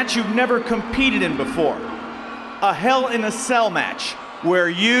a match you've never competed in before. A Hell in a Cell match where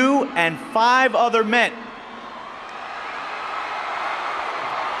you and 5 other men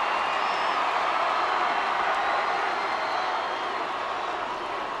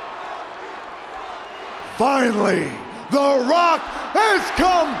Finally, The Rock has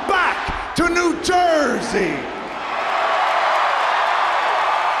come back to New Jersey.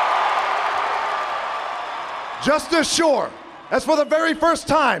 Just as sure as for the very first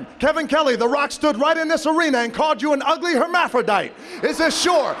time Kevin Kelly, The Rock, stood right in this arena and called you an ugly hermaphrodite, is as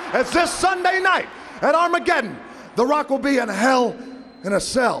sure as this Sunday night at Armageddon, The Rock will be in Hell in a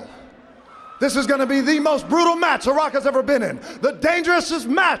Cell. This is going to be the most brutal match The Rock has ever been in. The dangerousest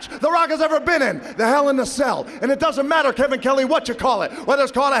match The Rock has ever been in. The Hell in a Cell. And it doesn't matter, Kevin Kelly, what you call it. Whether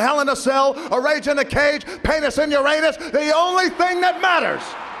it's called a Hell in a Cell, a Rage in a Cage, Penis in Uranus, the only thing that matters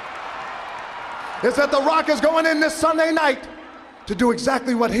is that The Rock is going in this Sunday night to do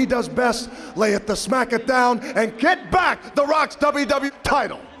exactly what he does best, lay it to smack it down and get back The Rock's WWE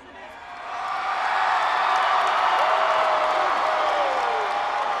title.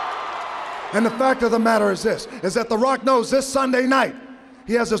 And the fact of the matter is this, is that The Rock knows this Sunday night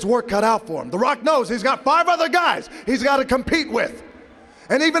he has his work cut out for him. The Rock knows he's got 5 other guys he's got to compete with.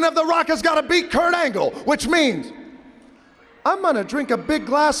 And even if The Rock has got to beat Kurt Angle, which means I'm gonna drink a big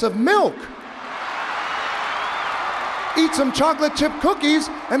glass of milk, eat some chocolate chip cookies,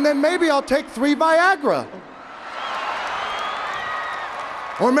 and then maybe I'll take 3 Viagra.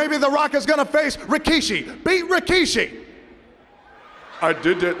 Or maybe The Rock is gonna face Rikishi, beat Rikishi. I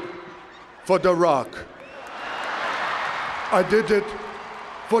did it for The Rock. I did it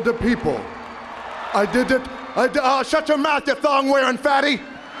for the people. I did it. Shut your mouth, you thong-wearing fatty.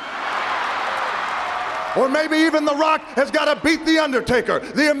 Or maybe even The Rock has got to beat The Undertaker,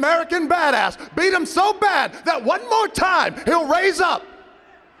 the American badass, beat him so bad that one more time he'll raise up.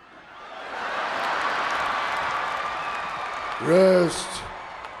 Rest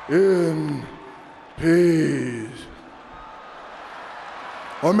in peace.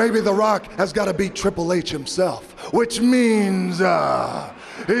 Or maybe The Rock has got to beat Triple H himself, which means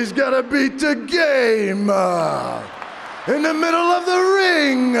he's got to beat the Game in the middle of the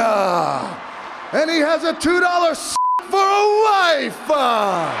ring. And he has a $2 for a wife.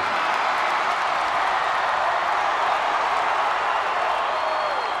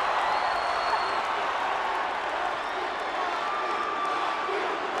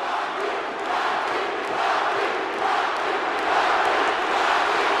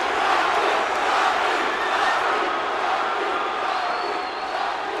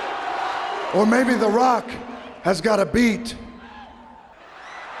 Or maybe The Rock has got to beat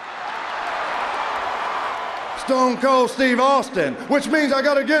Stone Cold Steve Austin, which means I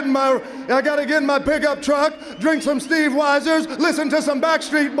gotta get in my pickup truck, drink some Steve Weisers, listen to some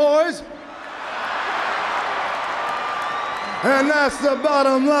Backstreet Boys. And that's the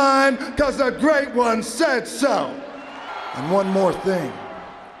bottom line, cause the great one said so. And one more thing,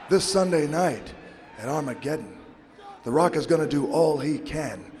 this Sunday night at Armageddon, The Rock is gonna do all he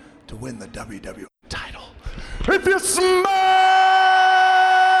can to win the WWE title. If you smell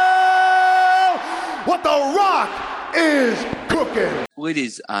what The Rock is cooking.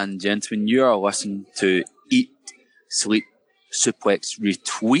 Ladies and gentlemen, you are listening to Eat, Sleep, Suplex,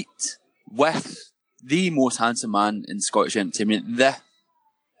 Retweet with the most handsome man in Scottish entertainment, the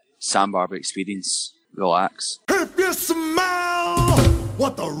Sam Barber Experience. Relax. If you smell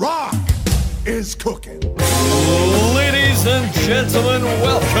what The Rock is cooking. Ladies and gentlemen,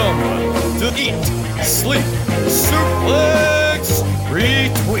 welcome to Eat, Sleep, Suplex,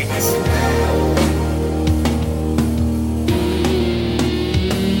 Retweet.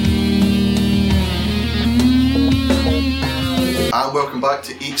 And welcome back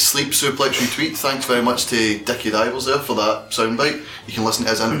to Eat, Sleep, Suplex, Retweet. Thanks very much to Dickie Divers there for that soundbite. You can listen to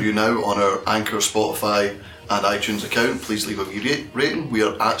his interview now on our Anchor, Spotify and iTunes account. Please leave a wee rating. We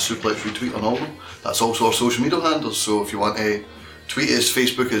are at Suplex Retweet on all of them. That's also our social media handles, so if you want to tweet us,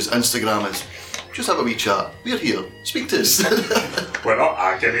 Facebook is, Instagram is, just have a wee chat. We're here. Speak to us. We're not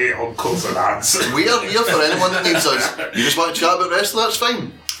agony uncles and aunts. We are here for anyone that needs us. You just want to chat about wrestling, that's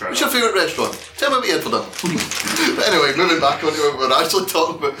fine. What's your favourite restaurant? Tell me what you had for dinner. But anyway, moving back on to what we're actually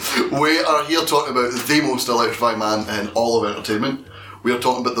talking about. We are here talking about the most electrifying man in all of entertainment. We are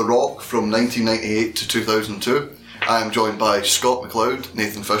talking about The Rock from 1998 to 2002. I am joined by Scott McLeod,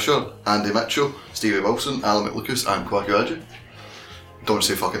 Nathan Fisher, Andy Mitchell, Stevie Wilson, Alan McLucas and Kwaku Aji. Don't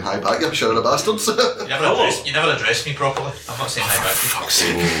say fucking hi back, you shower of bastards. You never addressed me properly. I'm not saying hi back, for fuck's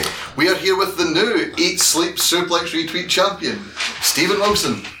sake. We are here with the new Eat Sleep Suplex Retweet champion, Stephen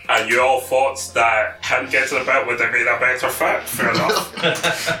Wilson. And you all thought that him getting a bit would have made a better fit? Fair enough.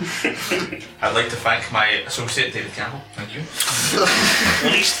 I'd like to thank my associate David Campbell. Thank you.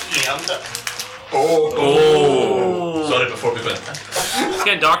 At least he earned it. Oh. Sorry, before we go in. It's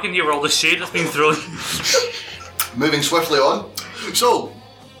getting dark in here with all the shade that's been thrown. Moving swiftly on. So,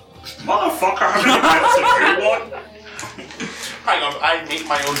 motherfucker, how many minutes have you won? Hang on, I make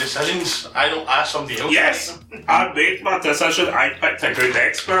my own decisions. I don't ask somebody else. Yes, I made my decision. I picked a good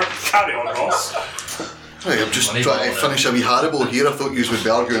expert. Carry on, Ross. Right, I'm just trying to finish a wee Haribo here. I thought you would be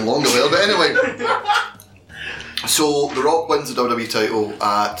arguing longer there, but anyway. So, The Rock wins the WWE title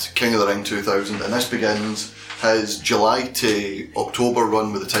at King of the Ring 2000, and this begins his July to October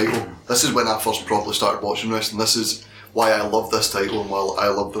run with the title. This is when I first properly started watching wrestling. This is why I love this title and why I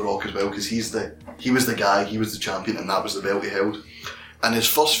love The Rock as well, because he was the guy, he was the champion, and that was the belt he held. And his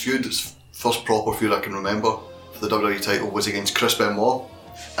first feud, his first proper feud I can remember for the WWE title was against Chris Benoit.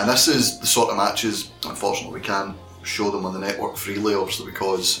 And this is the sort of matches, unfortunately we can't show them on the network freely, obviously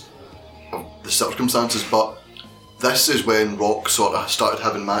because of the circumstances, but this is when Rock sort of started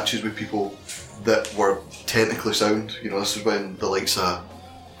having matches with people that were technically sound. You know, this is when the likes of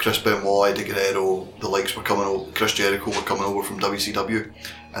Chris Benoit, Eddie Guerrero, the likes were coming over, Chris Jericho were coming over from WCW,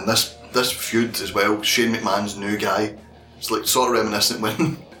 and this feud as well, Shane McMahon's new guy, it's like sort of reminiscent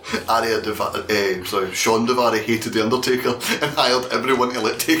when Sean Devary hated The Undertaker and hired everyone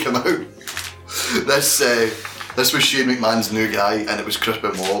to take him out. This was Shane McMahon's new guy, and it was Chris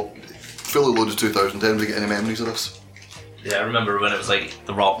Benoit. Fully loaded 2010. Do you get any memories of this? Yeah, I remember when it was like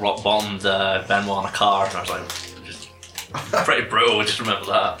The Rock bombed Benoit in a car, and I was like, pretty brutal, I just remember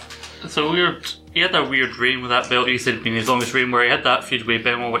that. It's a weird. He had that weird reign with that belt. He said being his longest reign, where he had that feud with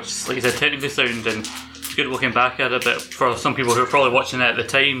Benoit, which, like you said, technically sound and good looking back at it. But for some people who were probably watching it at the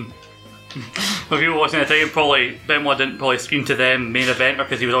time, when people watching at the time, probably Benoit didn't probably scream to them main eventer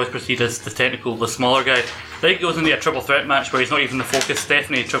because he was always perceived as the technical, the smaller guy. Then he goes into a triple threat match where he's not even the focus.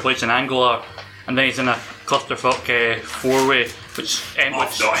 Stephanie, Triple H, and Angle are, and then he's in a clusterfuck four-way, which I've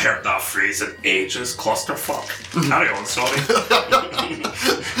not heard that phrase in ages. Clusterfuck. Carry on, sorry.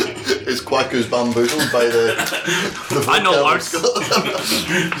 It's Kwaku's bamboozled by the I know words.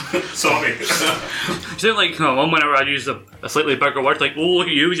 Sorry. You sound like my mum whenever I use a slightly bigger word, like, oh, look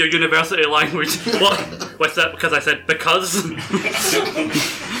at you, your university language. What? What's that? Because I said because.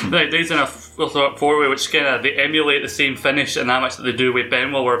 Right, he's in a four-way, which kind of they emulate the same finish in that match that they do with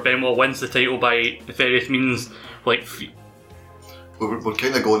Benoit, where Benoit wins the title by various means, like. We're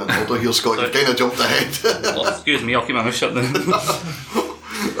kind of going in order here, Scott. You've kind of jumped ahead. Well, excuse me, I'll keep my mouth shut then.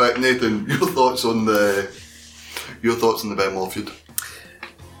 Right, Nathan, your thoughts on the Benoit feud?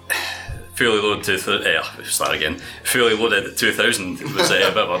 Fully loaded start again. Fully loaded 2000 was a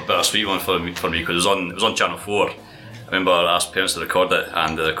bit of a bittersweet one for me because it was on Channel 4. I remember I asked parents to record it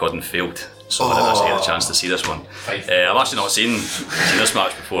and the recording failed, so I didn't actually get a chance to see this one. I've actually not seen this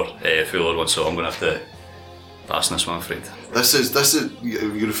match before, fully loaded one, so I'm going to have to pass on this one, I'm afraid. This is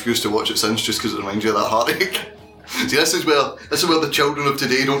you refuse to watch it since just because it reminds you of that heartache. See, this is where the children of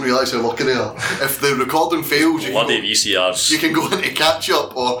today don't realise how lucky they are. If the recording fails, VCRs. You can go into catch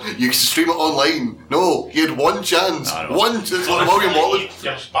up or you can stream it online. No, you had one chance. One chance. Like William Wallace.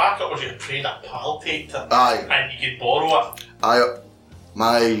 Your backup was you prayed a pal taped it. Aye. And you could borrow it.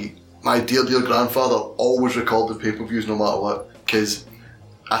 My dear grandfather always recorded pay-per-views no matter what, because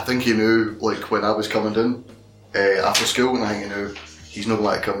I think he knew, like, when I was coming in after school, and I think he knew he's not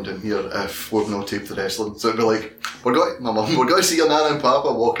going to come down here if we've no tape the wrestling. So it'd be like, we're going to see your nana and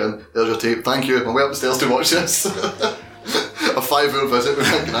papa, walk in, there's your tape, thank you, I'm way upstairs to watch this. A 5-hour visit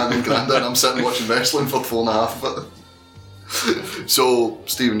with my gran and granda, and I'm sitting watching wrestling for 4.5 of it. So,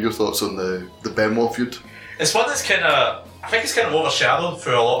 Stephen, your thoughts on the Benoit feud? It's one that's I think it's kind of overshadowed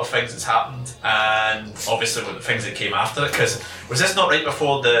through a lot of things that's happened, and obviously with the things that came after it, because was this not right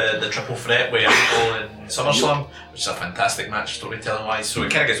before the triple threat with Angle and SummerSlam, which is a fantastic match storytelling wise, so it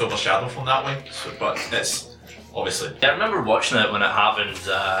kind of gets overshadowed from that way, but it's obviously... Yeah, I remember watching it when it happened,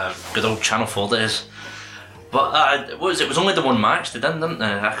 good old Channel 4 days, But what was it? It was only the one match they didn't they?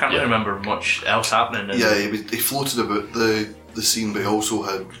 I can't really remember much else happening. Yeah, he floated about the scene, but he also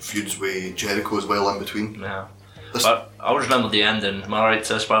had feuds with Jericho as well in between. Yeah. But I always remember the ending. Am I right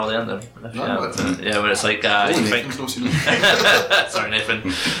to spoil the ending? Yeah, when it's like you think. Sorry, Nathan.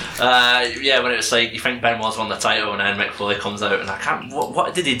 Yeah, when it was like you think Benoit's won the title and then Mick Foley comes out and I can't.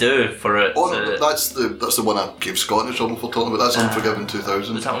 What did he do for it? Oh, no, that's the one I gave Scott in trouble for talking about. That's Unforgiven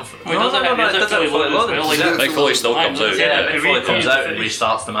 2000. No, Mick Foley still comes out. Yeah, Mick Foley comes out and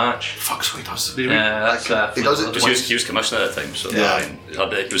restarts the match. Fuck, so he does. Yeah, he does it. He was commissioner at the time, so yeah,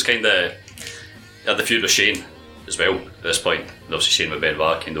 it was kind of had the feud with Shane as well at this point. And obviously Shane with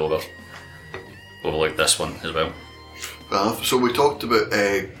Benoit kind of over like this one as well. So we talked about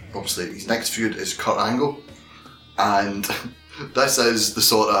obviously his next feud is Kurt Angle, and this is the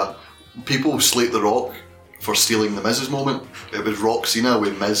sort of people slate The Rock for stealing the Miz's moment. It was Rock Cena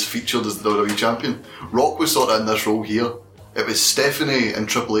when Miz featured as the WWE champion. Rock was sort of in this role here. It was Stephanie in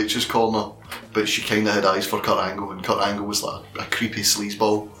Triple H's corner, but she kind of had eyes for Kurt Angle, and Kurt Angle was like a creepy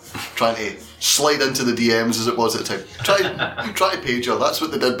sleazeball trying to slide into the DMs as it was at the time. Try to page her, that's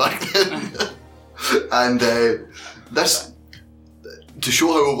what they did back then. And this, to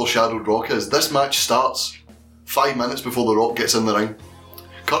show how overshadowed Rock is, this match starts 5 minutes before The Rock gets in the ring.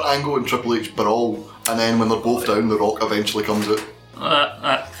 Kurt Angle and Triple H brawl, and then when they're both down, The Rock eventually comes out.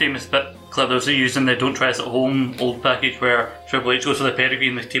 That famous bit clip that was used in the Don't Try This at Home old package where Triple H goes for the pedigree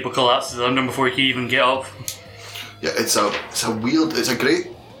and the table collapses under him before he can even get up. Yeah, it's a great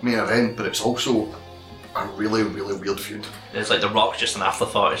main event, but it's also a really, really weird feud. It's like The Rock's just an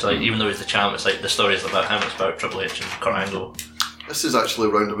afterthought. It's like, even though he's the champ, it's like the story is about him, it's about Triple H and Kurt Angle. This is actually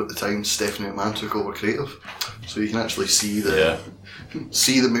around about the time Stephanie McMahon took over creative, so you can actually see the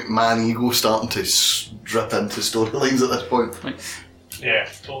McMahon ego starting to drip into storylines at this point. Yeah,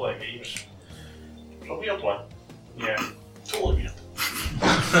 totally agree. It's a weird one. Yeah, totally weird.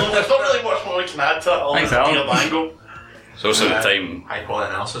 There's not really much more we can add to it. All this weird angle. It's also the time. High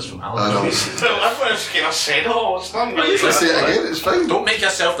quality analysis from Alan. I know. That's what I was kind of said. Oh, it's not really. Let's say it again, it's fine. Don't make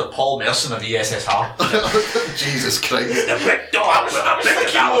yourself the Paul Merson of ESSR. Jesus Christ. The big dog. I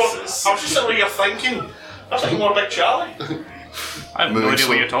was just sitting where you're thinking. That's like more Big Charlie. I have no idea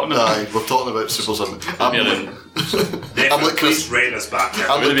what you're talking about. Aye, we're talking about Super Summon. I'm like Chris Rayner's back there.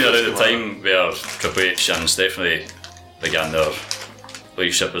 It would have been around the time where Triple H and Stephanie began their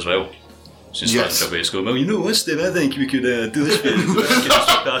relationship as well. Since yes. Triple H going, well, you know what, Steve, I think we could do this bit and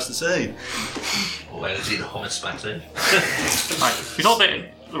pass the side. Why does he the hummus back then? You know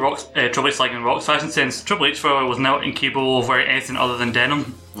that the Rock's, Triple H like in Rock's fashion sense, Triple H for was now incapable of wearing anything other than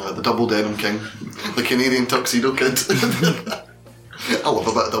denim. The double denim king. The Canadian tuxedo kid. I love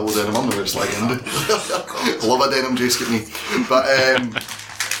a bit of double denim, I'm never just like him. I love a denim J-skip me. But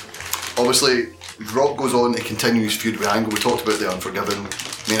obviously, Rock goes on to continue his feud with Angle. We talked about the Unforgiven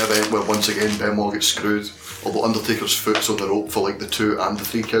main event where once again Benoit gets screwed, although Undertaker's foot's on the rope for like the 2 and the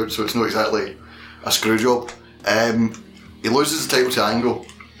 3 count, so it's not exactly a screw job. He loses the title to Angle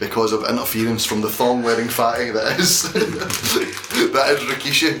because of interference from the thong wearing fatty that is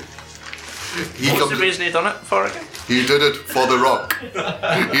Rikishi. What's the reason he done it for again? He did it for The Rock.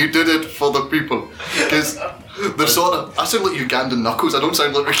 He did it for the people. Because they're sort of, I sound like Ugandan Knuckles, I don't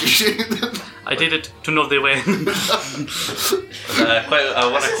sound like Rikishi. I did it to know the way.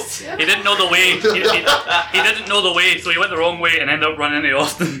 He didn't know the way. He didn't know the way, so he went the wrong way and ended up running into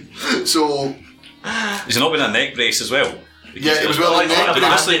Austin. So he's not been a neck brace as well. Yeah, it was well neck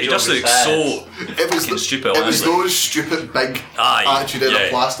brace. He just looks so stupid. It was those stupid big Attitude Era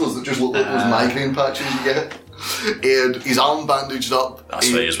plasters that just look like those migraine patches you get. And his arm bandaged up.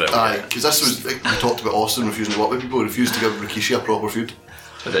 That's right as well. Aye, because this was, we talked about Austin refusing to work with people, refused to give Rikishi a proper feud.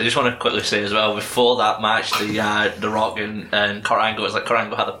 But I just want to quickly say as well, before that match, the Rock and Kurt Angle, it's like Kurt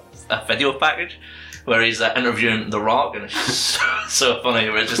Angle had a video package where he's interviewing The Rock, and it's so funny.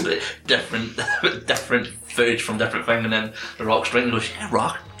 Where it's just different footage from different things, and then The Rock's drinking, goes, "Yeah,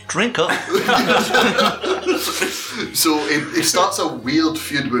 Rock, drink up." So he starts a weird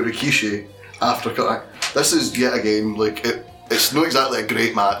feud with Rikishi after Kurt. This is yet again like it's not exactly a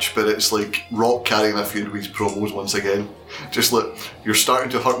great match, but it's like Rock carrying a feud with his promos once again. Just like, you're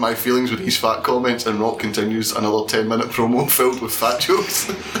starting to hurt my feelings with these fat comments, and Rock continues another 10-minute promo filled with fat jokes.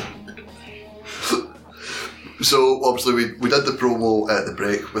 So obviously we did the promo at the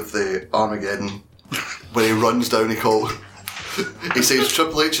break with the Armageddon when he runs down he says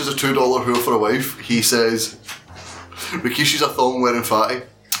Triple H is a $2 whore for a wife. He says Rikishi's a thong wearing fatty.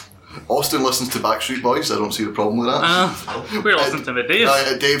 Austin listens to Backstreet Boys. I don't see the problem with that. We're listening to the Dave.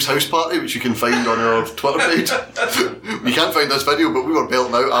 At Dave's house party, which you can find on our Twitter page. You can't find this video, but we were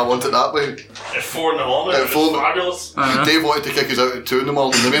belting out I Want It That Way. At 4 in the morning, it was fabulous. Dave wanted to kick us out at 2 in the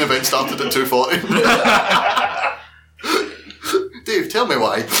morning. The main event started at 2:40. Dave, tell me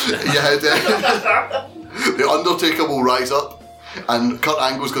why. You had The Undertaker will rise up, and Kurt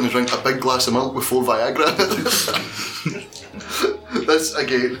Angle's going to drink a big glass of milk with 4 Viagra. This,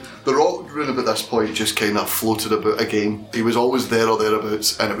 again, The Rock, round about this point, just kind of floated about a game. He was always there or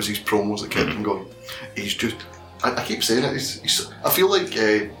thereabouts, and it was his promos that kept him going. He's just... I keep saying it, he's I feel like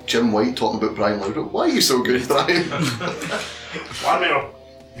Jim White talking about Brian Lauder. Why are you so good, Brian? I remember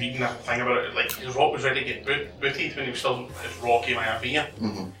reading that thing about it, like, The Rock was ready to get booted when he was still as Rocky Maivia.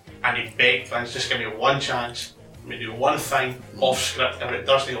 And he begged Vince, just give me one chance, let me do one thing off script, if it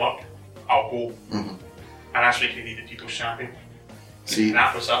doesn't work, I'll go. And that's what he needed People's Champion. See, and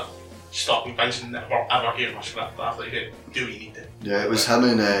that was it. Stopping Vince and never ever gave him a script after he did, do what he needed. Yeah, it was him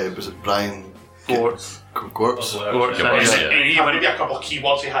and, was it Brian... Quartz. And he had maybe a couple of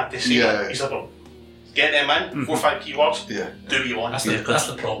keywords he had to say. Yeah. He said, well, get them in, 4 or 5 keywords, do what you want. That's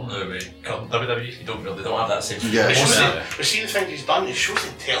the problem now with WWE. You don't have that same. But see the thing he's done, it shows the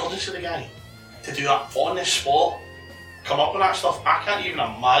intelligence of the guy. To do that on the spot, come up with that stuff, I can't even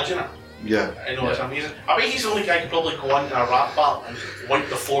imagine it. Yeah. I know, it's amazing. I bet he's the only guy who could probably go on in a rap battle and wipe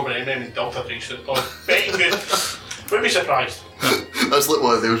the floor with him and Delta 3 suit on. Bet he could. Wouldn't be surprised. That's like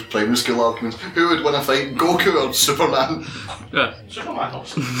one of those primary school arguments. Who would win a fight, Goku or Superman? Yeah. Superman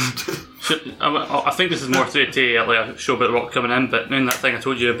also. I think this is more to like a show about The Rock coming in, but knowing that thing I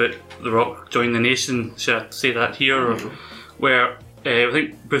told you about The Rock joining the nation, should I say that here? Or where I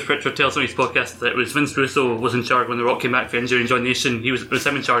think Bruce Pritchard tells on his podcast that it was Vince Russo was in charge when The Rock came back for injury and joined the nation. It was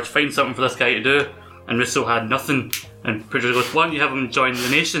him in charge, find something for this guy to do, and Russo had nothing. And Pritchard goes, why don't you have him join the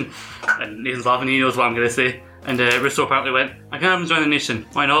nation? And Nathan's laughing, he knows what I'm going to say. And Russo apparently went, I can't have him join the nation.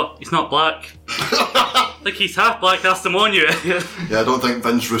 Why not? He's not black. Like, he's half black, that's the on you. Yeah, I don't think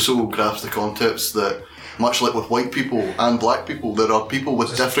Vince Russo grasps the concepts that, much like with white people and black people, there are people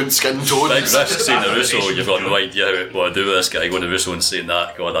with different skin tones. Big risk saying to Russo, you've got no idea what to do with this guy. Going to Russo and saying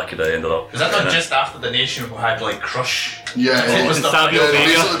that, God, that could have ended up. Was that not just after the nation had like Crush? Yeah, they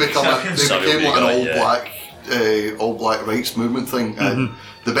basically became like an all black rights movement thing. And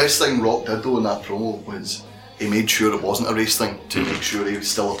the best thing Rock did though in that promo was he made sure it wasn't a race thing to make sure he would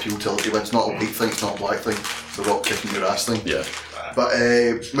still appeal to everyone. It's not a white thing, it's not a black thing. It's the Rock kicking your ass thing. Yeah. But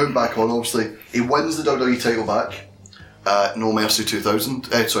moving back on, obviously, he wins the WWE title back at No Mercy 2000.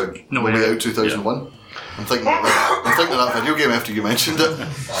 No Way Out 2001. Yeah. I'm thinking of that video game after you mentioned it.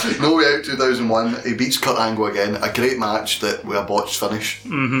 No Way Out 2001. He beats Kurt Angle again. A great match with a botched finish.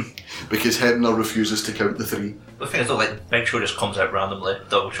 Because Hebner refuses to count the 3. The thing is though, like, Big Show just comes out randomly,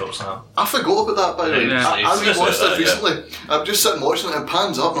 double choke slam. I forgot about that, by the way. I rewatched it recently. I'm just sitting watching it and it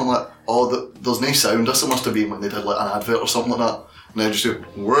pans up and I'm like, oh, there's no sound. This must have been when they did like an advert or something like that. And I just do,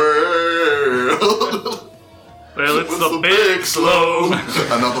 well, it's the big slow.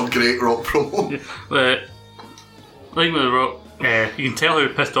 Another great Rock promo. Like with The Rock, you can tell how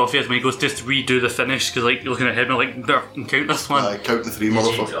pissed off he is when he goes to just redo the finish because like you're looking at him and like, count this one. Count the 3,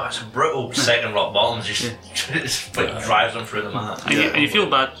 motherfucker. It's a brutal second rock bottom, just like drives him through the mat. And you feel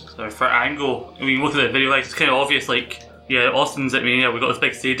bad for Angle. I mean, you look at the video, like it's kind of obvious. Like, yeah, Austin's at Mania. We got this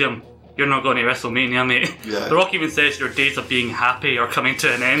big stadium. You're not going to WrestleMania, mate. Yeah. The Rock even says your days of being happy are coming to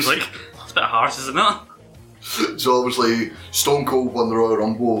an end. Like, it's a bit harsh, isn't it? So obviously, Stone Cold won the Royal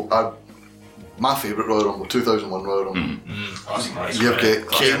Rumble. My favourite Royal Rumble, 2001 Royal Rumble. You've got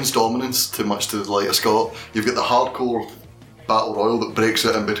Kane's dominance, too much to the light of Scott. You've got the hardcore Battle Royal that breaks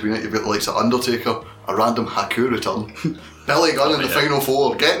it in between it. You've got the likes of Undertaker, a random Haku return, Billy Gunn in the Final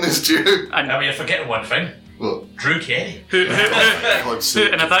 4, getting his due. I mean, you're forgetting one thing. What? Drew Carey. Who in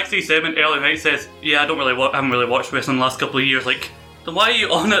a backstage segment earlier night says, yeah, I haven't really watched wrestling the last couple of years. Like, then why are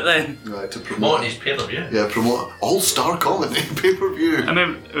you on it then? Right, to promote his pay-per-view. Yeah, promote All-Star Comedy pay-per-view. I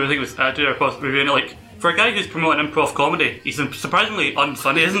remember, I think it was Drew reviewing it, like, for a guy who's promoting improv comedy, he's surprisingly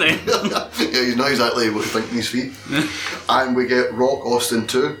unfunny, isn't he? Yeah, he's not exactly able to think on his feet. And we get Rock Austin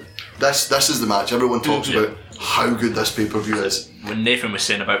 2. This is the match. Everyone talks about how good this pay-per-view is. When Nathan was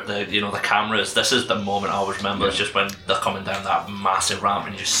saying about the cameras, this is the moment I always remember. It's just when they're coming down that massive ramp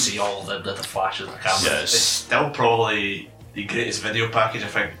and you just see all the flashes of the cameras. Yeah, it's still probably the greatest video package I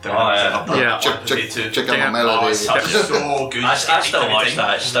think. Check out my melody. It's so good. I still watch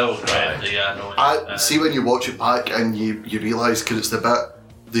that. It's still great. Yeah, see when you watch it back and you realise, because it's the bit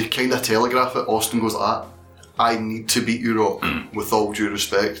they kind of telegraph it. Austin goes like that. I need to beat you, Rock, with all due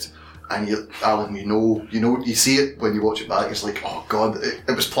respect. and Alan, you see it when you watch it back. It's like, oh god,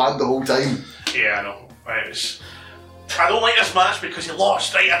 it was planned the whole time. Yeah, I know. I don't like this match because he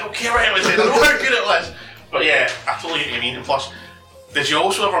lost, right? I don't care what anyone said, I know how good it was. But yeah, I totally get what you mean. And plus, did you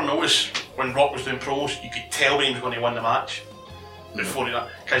also ever notice when Rock was doing promos, you could tell when he was going to win the match? Before he,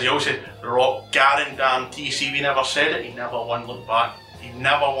 because he always said, Rock guarantees, he never said it, he never won, look back. He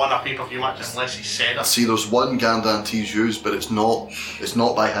never won a pay-per-view match unless he said it. See, there's one guarantees used, but it's not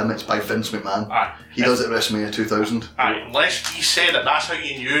by him, it's by Vince McMahon. Aye. He does it at WrestleMania 2000. Aye, unless he said it, that's how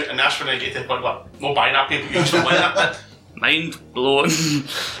you knew it, and that's when I get to the point where, no buying that pay-per-view, so win it. Mind blown.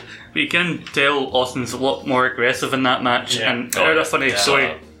 But you can tell Austin's a lot more aggressive in that match, and I heard a funny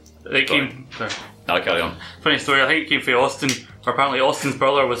story. I'll carry on. Funny story, I think it came from Austin. Apparently Austin's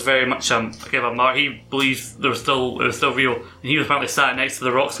brother was very much kind of a mark. He believes it was still real, and he was apparently sat next to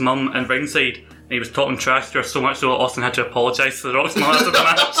The Rock's mum in ringside, and he was talking trash to her so much so that Austin had to apologise to The Rock's mum after the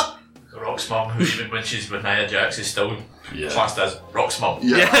match. The Rock's mum, who even when she's with Nia Jax is still classed as Rock's mum.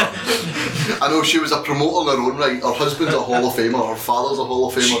 Yeah. I know, she was a promoter in her own right. Her husband's a Hall of Famer, her father's a Hall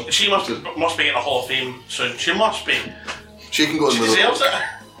of Famer. She must be in a Hall of Fame soon. She must be. She can go in She with deserves it.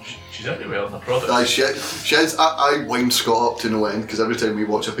 She's everywhere in the product. Aye, she is. I wind Scott up to no end because every time we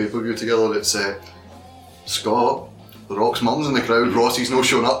watch a pay-per-view together, it's Scott, The Rock's mum's in the crowd, Rossi's no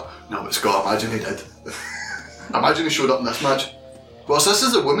showing up. No, but Scott, imagine he did. Imagine he showed up in this match. Ross, this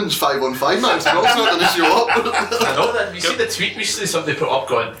is a women's 5-on-5 match. The Rock's not going to show up. I know that. You see the tweet recently somebody put up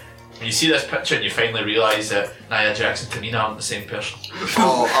going, when you see this picture and you finally realise that Nia Jax and Tamina aren't the same person.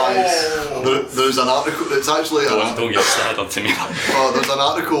 Oh, aye. There's an article. It's actually don't get started on Tamina. Oh, there's an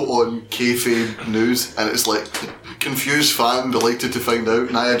article on Kayfabe News, and it's like, confused fan delighted to find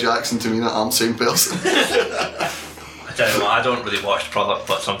out Nia Jax and Tamina aren't the same person. I tell you what, I don't really watch the product,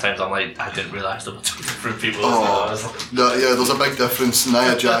 but sometimes I'm like, I didn't realise there were two different people. Yeah, there's a big difference.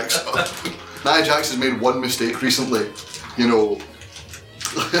 Nia Jax has made one mistake recently. You know.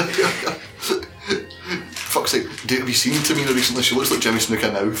 Fuck's sake, have you seen Tamina recently? She looks like Jimmy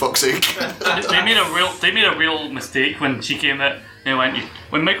Snuka now, fuck's sake. They made a real mistake when she came out.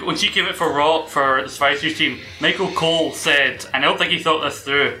 When she came out for Raw for the Survivor Series team, Michael Cole said, and I don't think he thought this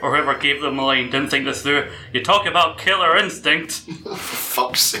through, or whoever gave them the line didn't think this through, you talk about killer instinct. For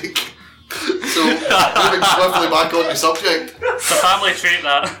fuck's sake. So, moving swiftly back on the subject. It's a family trait,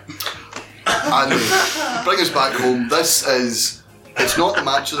 that. And bring us back home. It's not the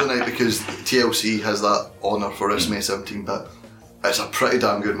match of the night because TLC has that honour for WrestleMania 17, but it's a pretty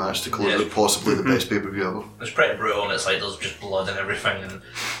damn good match to close out possibly the best pay-per-view ever. It's pretty brutal, and it's like there's just blood and everything, and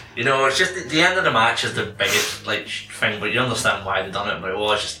it's just the end of the match is the biggest thing, but you understand why they done it. But it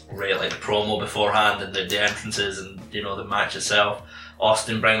was just great, like the promo beforehand and the entrances and the match itself.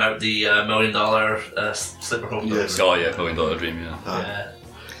 Austin bringing out the $1 million slipper hook. Yes. Oh yeah, $1 million dream.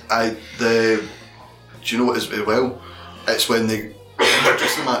 Do you know what is well? It's when they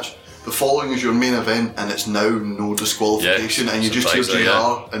just the match. The following is your main event, and it's now no disqualification, and you just hear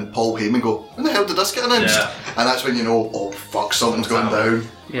JR and Paul Heyman go, "When the hell did this get announced?" And that's when you know, oh fuck, something's going down.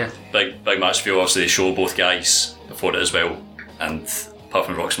 Yeah. Big match for you. Obviously, they show both guys before it as well, and apart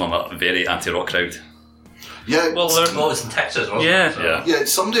from Rock's mum, a very anti-Rock crowd. Yeah. Well, they're always in Texas, wasn't it? So. Yeah.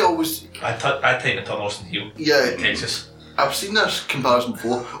 Somebody always. I'd take the turn Austin heel. Yeah. In Texas. I've seen this comparison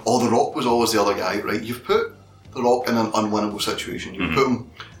before. Oh, The Rock was always the other guy, right? You've put The Rock in an unwinnable situation. You put him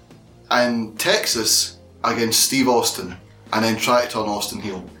in Texas against Steve Austin, and then try to turn Austin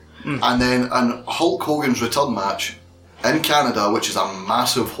heel. And then in Hulk Hogan's return match in Canada, which is a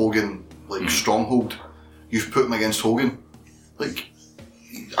massive Hogan stronghold, you've put him against Hogan.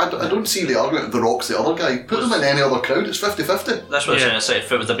 I don't see the argument. The Rock's the other guy. Put him in any other crowd. It's 50-50. That's what I was going to say.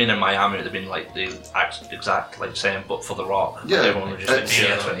 If it would have been in Miami, it would have been like the exact same, but for The Rock, everyone would just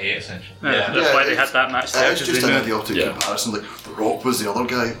 28 essentially. That's why they had that match there. It's just an idiotic comparison. The Rock was the other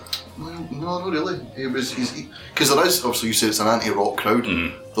guy. No, not really. Because there is, obviously, you say it's an anti-Rock crowd.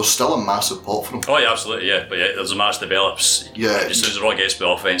 There's still a massive pop for him. Oh yeah, absolutely, yeah. But there's a match develops. Yeah. As soon as the Rock gets to the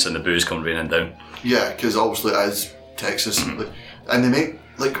offense and the boos come raining down. Yeah, because obviously it is Texas, and they make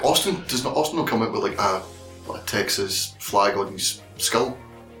Austin will come out with a Texas flag on his skull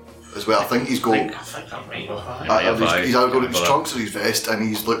as well. I think he's got. I think that might have. He's either got his trunks or his vest, and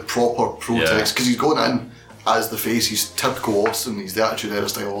he's proper pro-Tex because he's going in as the face. He's typical Austin. He's the Attitude Era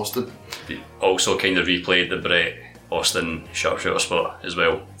style Austin. He also kind of replayed the Bret Austin sharpshooter spot as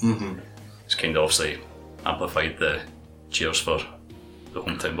well. It's kind of obviously amplified the cheers for the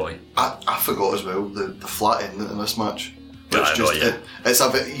hometown boy. I forgot as well the flat ending in this match. It's a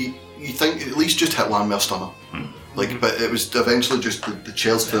bit. You think at least just hit one more stunner. But it was eventually just the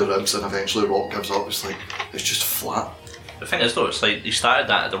chairs to the ribs, and eventually Rock gives up. It's just flat. The thing is though, it's like he started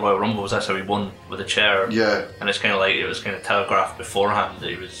that at the Royal Rumble. That's how he won with a chair. Yeah. And it's kind of like it was kind of telegraphed beforehand that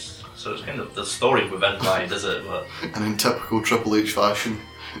he was. So it's kind of the story within mind, is it? But And in typical Triple H fashion,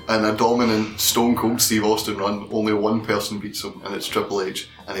 in a dominant Stone Cold Steve Austin run, only one person beats him, and it's Triple H,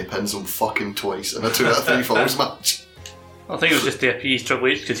 and he pins him fucking twice in a 2 out of 3 falls match. I think it was just to appease Triple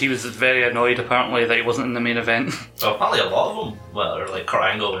H because he was very annoyed apparently that he wasn't in the main event. well, apparently a lot of them, well, like Kurt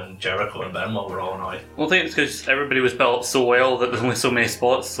Angle and Jericho and Benoit were all annoyed. Well, I think it's because everybody was built up so well that there's only so many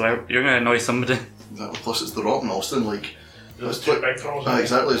spots, so you're going to annoy somebody. Exactly. Plus, it's The Rock and Austin, like. There's two big throws.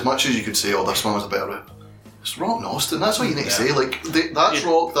 Exactly. As much as you could say, oh, this one was a better. It's Rock and Austin. That's what you need to say. Like, that's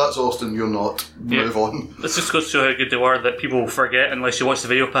Rock, that's Austin. You're not. Move on. This just goes to show how good they were that people forget unless you watch the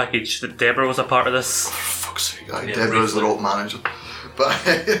video package that Deborah was a part of this. For fuck's sake, Deborah is the Rock manager. But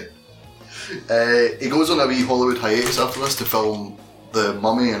he goes on a wee Hollywood hiatus after this to film The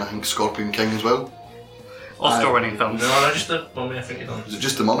Mummy and I think Scorpion King as well. Oscar-winning films. No, just The Mummy, I think he done. Was it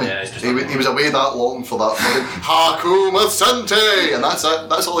just The Mummy? Yeah, it's just he was away that long for that fucking Hakuma Sente, and that's it.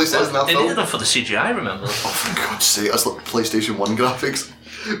 That's all he says in that They film. needed them for the CGI, remember? Oh, for God's sake, that's like PlayStation 1 graphics.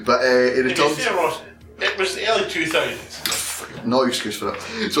 But he To be returns. fair, Ross, it was the early 2000s. No excuse for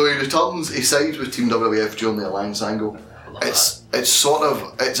it. So he returns. He sides with Team WWF during the Alliance angle. It's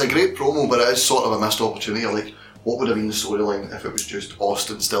a great promo, but it is sort of a missed opportunity. Like, what would have been the storyline if it was just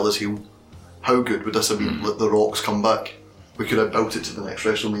Austin still as heel? How good would this have been? Let The Rock's come back. We could have built it to the next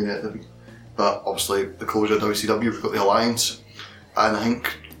WrestleMania. But obviously, the closure of WCW, we've got the Alliance, and I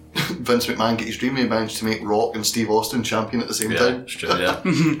think Vince McMahon get his dream. He managed to make Rock and Steve Austin champion at the same time. It's true, yeah.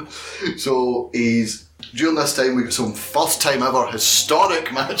 So during this time we got some first time ever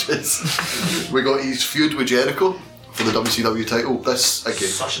historic matches. We got his feud with Jericho for the WCW title. This again,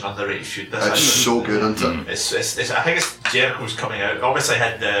 Such an underrated feud. it's so good, isn't it? It's I think it's Jericho's coming out. Obviously,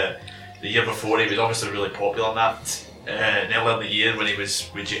 had the year before he was obviously really popular in that. Earlier in the year when he was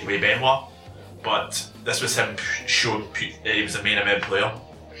with Benoit, but this was him showing he was the main event player,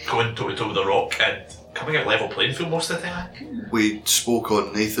 going toe to toe with The Rock and coming out level playing field most of the time. We spoke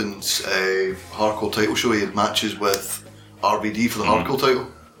on Nathan's hardcore title show. He had matches with RVD for the hardcore title.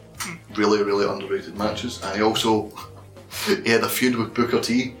 Really, really underrated matches. And he had a feud with Booker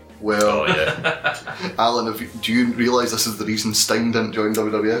T. Where, Alan, do you realise this is the reason Stein didn't join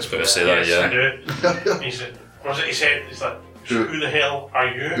WWF? I was going to say that, yeah. He said, what was it he said? He's like, who the hell are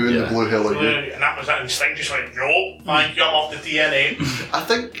you? Who in the blue hell are you? And that was it, and Sting just went, no, thank you, I'm off the TNA. I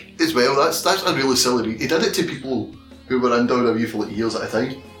think, as well, that's a really silly He did it to people who were in WWE for like years at a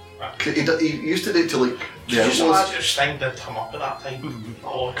time. He used to do it to like the just imagine if Sting did come up at that time.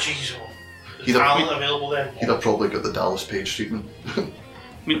 Oh, jeez. The talent available then. He'd have probably got the Dallas Page treatment.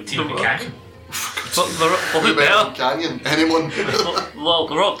 I mean, Team Canyon. Who better? Canyon? Anyone? Well,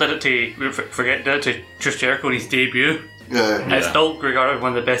 The Rock did it to Chris Jericho in his debut. Yeah. And it's still regarded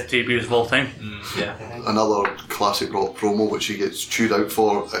one of the best debuts of all time. Yeah. Another classic Rock promo which he gets chewed out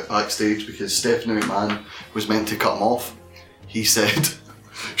for backstage because Stephanie McMahon was meant to cut him off. He said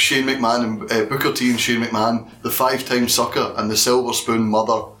Shane McMahon and Booker T and Shane McMahon, the 5-time sucker and the silver spoon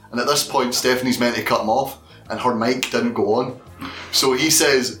mother. And at this point Stephanie's meant to cut him off and her mic didn't go on. So he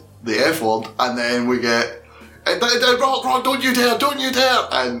says the F word and then we get Rock, don't you dare,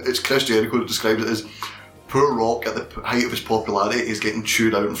 and it's Chris Jericho that describes it as poor Rock at the height of his popularity is getting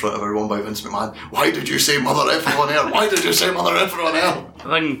chewed out in front of everyone by Vince McMahon. Why did you say Mother Effer on air? Why did you say Mother Effer on air?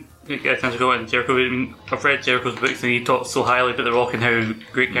 I think you get a chance to go into Jericho. I mean, I've read Jericho's books and he talks so highly about The Rock and how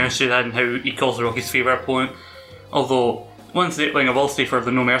great chemistry they had and how he calls The Rock his favourite opponent. Although, one thing I will say for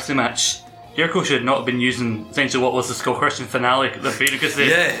the No Mercy match, Jericho should not have been using essentially what was the Skull Crushing finale at the beginning because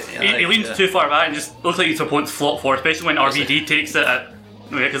he leans too far back and just looks like his opponent's flop forward, especially when RVD takes it at.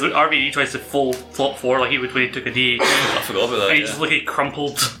 Because RVD tries to flop forward like he would when he took a D. I forgot about that. And he just looked like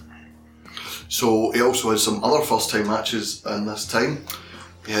crumpled. So he also had some other first time matches in this time.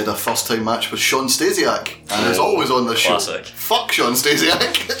 He had a first time match with Sean Stasiak, and he's always on the show. Fuck Sean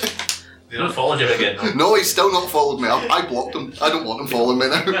Stasiak. They don't follow you again, though. No, he's still not followed me. I blocked him. I don't want him following me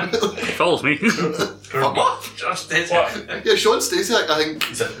now. He follows me. What? Sean Stasiak? Yeah, Sean Stasiak, I think.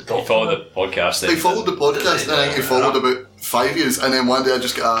 He followed the podcast. They followed the podcast, and I think he followed about 5 years, and then one day I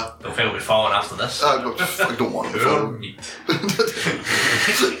just got a. Don't think we'll be following after this. I don't want him following.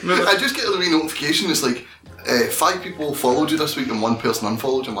 I just get a wee notification. It's like 5 people followed you this week and 1 person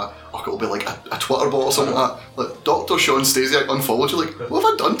unfollowed you. I'm like, it'll be like a Twitter bot or something like that. Like, Dr. Sean Stasiak unfollowed you. Like, what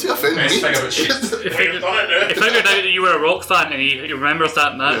have I done to offend me? He figured out that you were a Rock fan and he remembers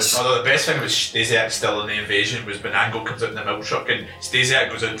that match. Although the best thing was Stasiak still in the invasion was when Angle comes out in the milk truck and Stasiak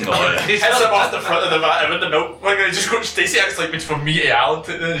goes out to the hits him off the front of the mat and with the milk. Like, he just goes, Stasiak's like, it's from me to Alan.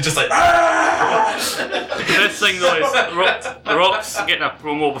 And he's just like, The best thing though is the Rock's getting a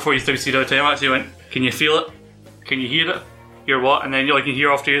promo before he's WCW title match. He went, "Can you feel it? Can you hear it? Hear what?" And then you can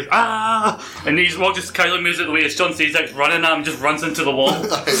hear after and he's just casually moves it the way as John Stasiak's running at him, just runs into the wall.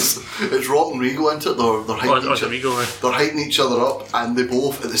 it's Rock and Regal into it. They're hyping each other up, and they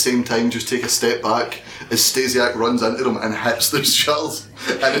both at the same time just take a step back as Stasiak runs into them and hits the shuttles.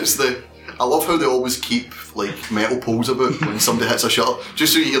 And it's I love how they always keep like metal poles about when somebody hits a shuttle,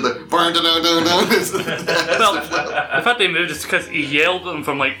 just so you hear the burn down. Well, the fact they moved is because he yelled at them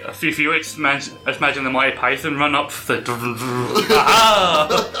from like a few feet away. Just imagine the Monty Python run up the.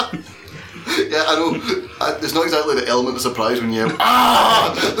 Yeah, I know. It's not exactly the element of surprise when you yell.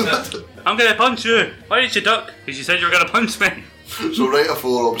 I'm gonna punch you. Why did you duck? Because you said you were gonna punch me. So right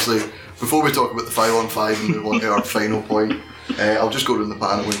before, obviously, before we talk about the 5-on-5 and move on to our final point, I'll just go around the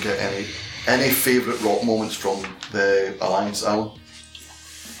panel and get any favourite Rock moments from the Alliance, Alan?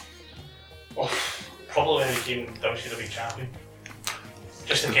 Oh, probably when he became WCW champion.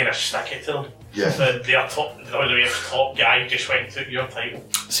 Just to kind of stick it to them. Yeah. The WWF's top guy just went and took your title.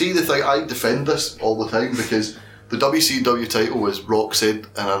 See, the thing, I defend this all the time because the WCW title, as Rock said in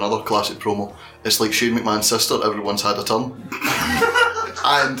another classic promo, it's like Shane McMahon's sister, everyone's had a turn.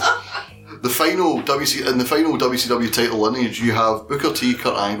 And the final WCW title lineage, you have Booker T,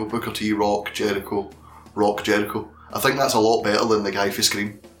 Kurt Angle, Booker T, Rock, Jericho. I think that's a lot better than the guy for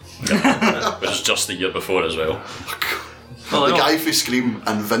Scream. Which was just the year before as well. The guy for Scream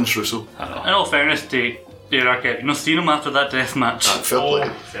and Vince Russo. In all fairness to Arquette, you've not seen him after that death match. Fair play.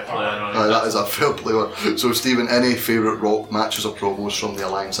 That is a fair play one. So Stephen, any favourite Rock matches or promos from the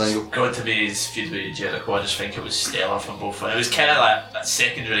Alliance angle? Got to be his feud with Jericho. I just think it was stellar from both. It was kind of like a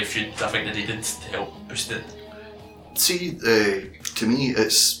secondary feud, I think, that he did to help boost it. See, to me,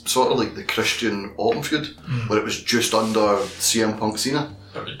 it's sort of like the Christian Orton feud, where it was just under CM Punk Cena.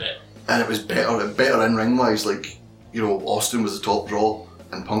 But it was better. And it was better in ring wise. Like, you know, Austin was the top draw,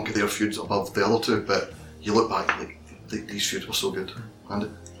 and Punk had their feuds above the other two. But you look back, like these feuds were so good. Andy?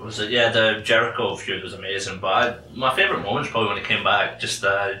 Was it? Yeah, the Jericho feud was amazing. But my favourite moment was probably when he came back. Just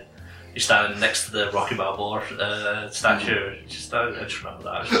he's standing next to the Rocky Balboa statue. I just remember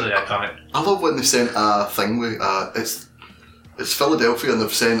that. It's really iconic. I love when they sent a thing with it's Philadelphia, and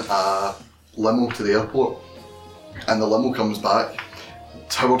they've sent a limo to the airport, and the limo comes back.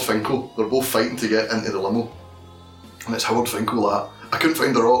 It's Howard Finkel. They're both fighting to get into the limo, and it's Howard Finkel. I couldn't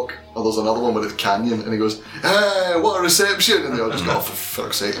find The Rock. Or there's another one with it's Canyon, and he goes, "Hey, what a reception!" And they all just go, "Oh, for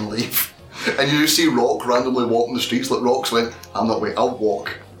fuck's sake," and leave. And you see Rock randomly walking the streets. Like Rock's went, "I'm not waiting. I'll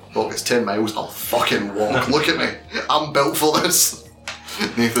walk. Rock, it's 10 miles. I'll fucking walk. Look at me. I'm built for this."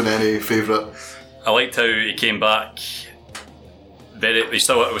 Nathan, any favourite? I liked how he came back. It was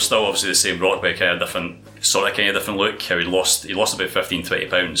still obviously the same Rock, but kind of different look. How he lost about 15-20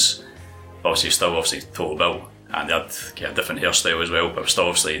 pounds. Obviously, still total built, and he had a different hairstyle as well. But it was still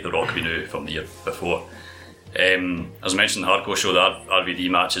obviously the Rock we knew from the year before. As I mentioned, the Hardcore show, the RVD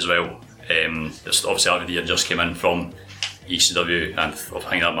match as well. Obviously RVD had just came in from ECW, and I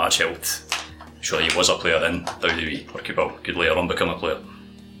think that match helped show he was a player in WWE, or could good later on become a player.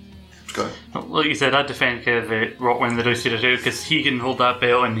 Like you said, I'd defend kind of the Rock winning the WCW because he can hold that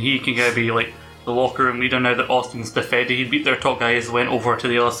belt and he can kind of be like the locker room leader now that Austin's defended. He beat their top guys, went over to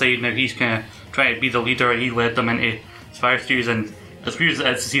the other side. Now he's kind of trying to be the leader, and he led them into Survivor Series. And as weird as it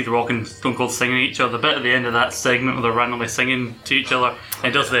is to see The Rock and Stone Cold singing at each other, the bit at the end of that segment where they're randomly singing to each other,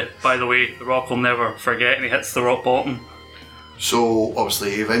 and does by the way, The Rock will never forget, and he hits the rock bottom. So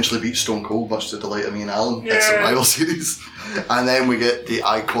obviously he eventually beats Stone Cold, much to the delight of me and Alan, in Survival Series. And then we get the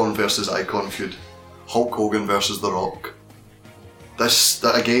Icon versus Icon feud. Hulk Hogan versus The Rock.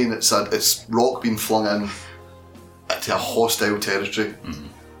 Again, it's Rock being flung in to a hostile territory,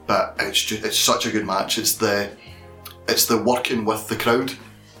 but it's such a good match. It's the working with the crowd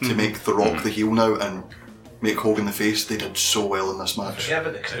to make The Rock the heel now and make Hogan the face. They did so well in this match. Yeah,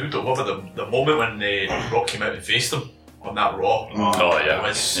 but the crowd though, what about the moment when Rock came out and faced them on that Raw? It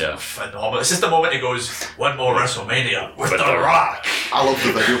was phenomenal. It's just the moment he goes, "One more WrestleMania with The Rock." I love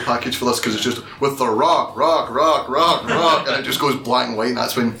the video package for this because it's just with The Rock, and it just goes black and white. And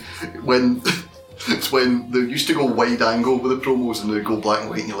that's when It's when they used to go wide angle with the promos and they go black and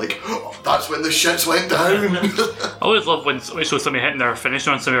white and you're like, oh, that's when the shits went down. I always love when it shows somebody hitting their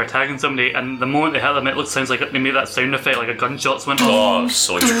finisher on somebody or tagging somebody, and the moment they hit them, it sounds like they made that sound effect like a gunshot's went off. Oh,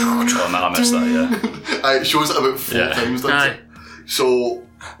 so oh man, I missed that, yeah. It shows it about 4 times, doesn't it? So,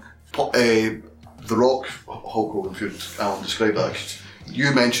 The Rock, Hulk Hogan, if you'd Alan describe that.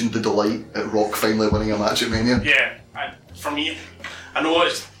 You mentioned the delight at Rock finally winning a match at Mania. Yeah, for me, I know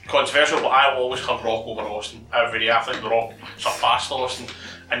it's controversial, but I will always have Rock over Austin every day. I think The Rock surpassed Austin,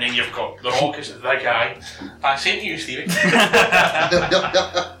 and then you've got The Rock is the guy. Same to you, Stevie. So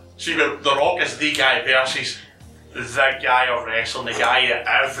you've got The Rock is the guy versus the guy of wrestling, the guy that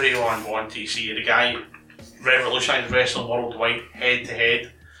everyone wanted to see, the guy revolutionised wrestling worldwide, head to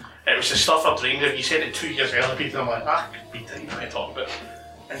head. It was the stuff I dreamed of. You said it 2 years earlier, Peter. I'm like, Peter, you know what I talk about.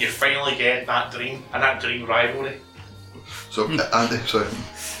 And you finally get that dream, and that dream rivalry. So, Andy, sorry.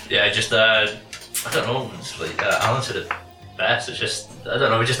 Yeah, just, I don't know, it's like, Alan said it best, it's just, I don't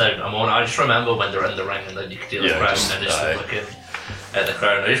know, just a moment. I just remember when they're in the ring and then you could do the crowd and just looking at the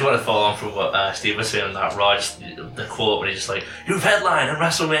crowd. I just want to follow on from what Steve was saying on that Raw, the quote where he's just like, you've headlined in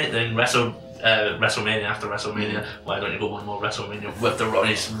WrestleMania, then WrestleMania after WrestleMania, why don't you go one more WrestleMania with the Rock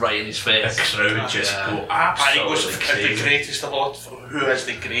right in his face? The crowd just go absolutely crazy. The greatest of all, who is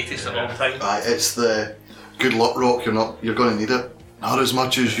the greatest of all time? It's the good luck, Rock, you're going to need it. Not as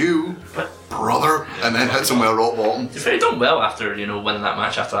much as you, brother. And then hits him with a rock bottom. He's very done well after, winning that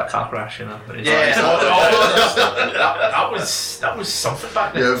match after that car crash, that was something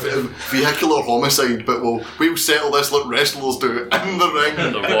back then. Yeah, vehicular homicide, but we'll settle this like wrestlers do in the ring.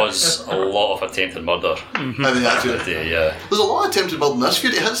 There was a lot of attempted murder. Mm-hmm. And there's a lot of attempted murder in this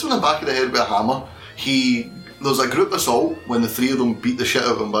feud. He hits him in the back of the head with a hammer. There's a group assault when the three of them beat the shit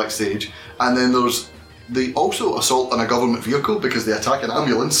out of him backstage, and then there's they also assault in a government vehicle because they attack an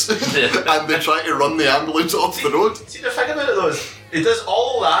ambulance and they try to run the ambulance off the road. See, the thing about it though is, he does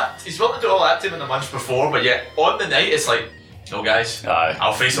all that, he's willing to do all that to him in the months before, but yet on the night it's like, no guys,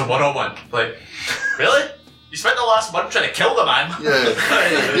 I'll face him one-on-one. Like, really? You spent the last month trying to kill the man.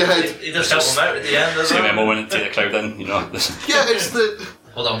 Yeah. He just helped him out at the end. Take a moment to take the crowd in, Yeah, it's the...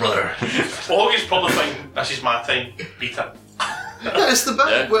 Hold on, brother. Hogan's probably thinking, this is my time, Peter. Yeah, it's the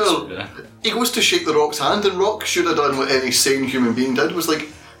bit where he goes to shake the Rock's hand and Rock should have done what any sane human being did, was like,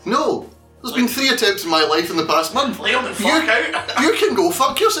 no, there's been 3 attempts in my life in the past month. Lay him the fuck out. You can go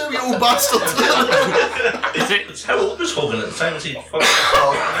fuck yourself, you old bastard. How old was Hogan at the time? Was he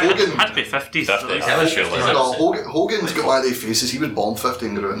Hogan had to be 50s. Hogan's got one of their faces, he was born 50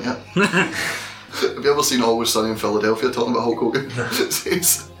 and grew in it. Have you ever seen Always Sunny in Philadelphia talking about Hulk Hogan? It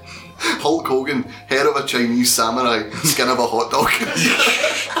says, Hulk Hogan, hair of a Chinese samurai, skin of a hot dog.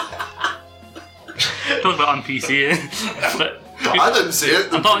 Talk about on PC, But I didn't say it.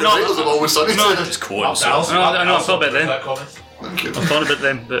 The writers of Always Sunny said it. It's quotes. I'm talking about them. Thank you. I'm talking about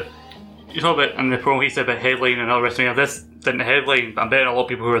them, but you talk about in the promo he said about headline and all the rest of it. This didn't headline, but I'm betting a lot of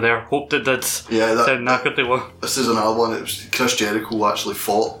people who were there hoped it did. Yeah, sound knackered they were. This is another one. It was Chris Jericho actually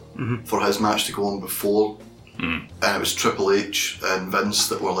fought for his match to go on before, and it was Triple H and Vince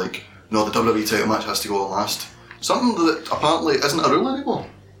that were like, no, the WWE title match has to go on last. Something that apparently isn't a rule anymore.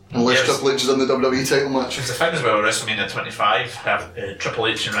 Unless Triple H is in the WWE title match. It's the thing as well, WrestleMania 25, have Triple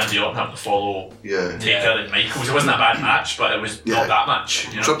H and Randy Orton having to follow Taker and Michaels. It wasn't a bad match, but it was not that much.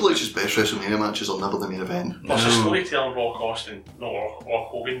 Triple H's best WrestleMania matches are never the main event. Plus the storytelling Rock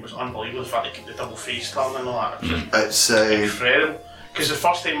Hogan was unbelievable. The fact they kept the double face turn and all that. It's incredible. Because the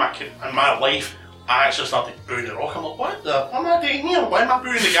first time in my life, I actually started booing the Rock. I'm like, what am I doing here? Why am I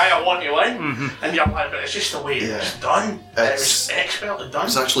booing the guy I want to win? And you're like, but it's just the way it's done. It was expertly done.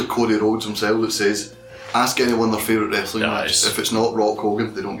 It's actually Cody Rhodes himself that says, ask anyone their favourite wrestling match. If it's not Rock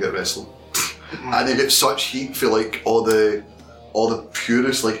Hogan, they don't get wrestling. And they get such heat for like all the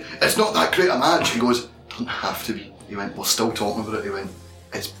purists, like, it's not that great a match. He goes, it doesn't have to be. He went, we're still talking about it. He went,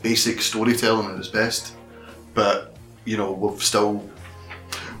 it's basic storytelling at its best. But,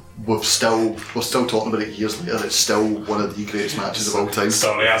 we're still talking about it years later. It's still one of the greatest matches of all time.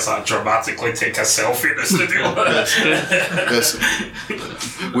 Sorry, as I dramatically take a selfie in the studio. Yes.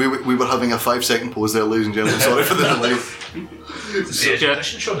 We were having a 5-second pause there, ladies and gentlemen. Sorry for the delay.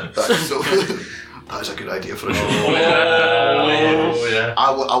 That is a good idea for a show.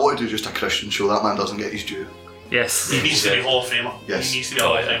 I want to do just a Christian show. That man doesn't get his due. Yes. He needs to be Hall of Famer. Yes. He needs to be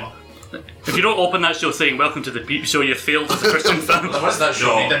Hall of Famer. If you don't open that show saying "Welcome to the Peep Show," you failed as a Christian fan. What's that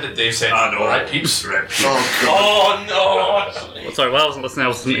show he did that Dave said? I know. Alright, peeps. Oh, no! Sorry, well, I wasn't listening. I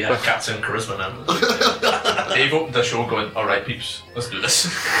was Yeah, Captain Charisma now. Dave opened the show going, alright, peeps, let's do this.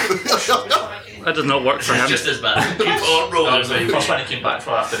 That does not work for him. It's just as bad. Keep on rolling. That was the first one he came back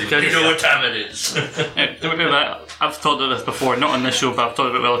for after he Okay. You know what time it is. Yeah, don't do that. I've talked about this before, not on this show, but I've talked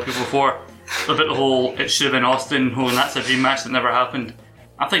about it with other people before. About the whole "it should have been Austin," whole "that's a dream match that never happened."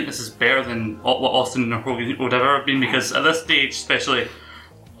 I think this is better than what Austin or Hogan would have ever been, because at this stage, especially,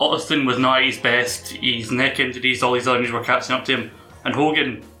 Austin was not at his best. His neck injuries, all these other injuries were catching up to him, and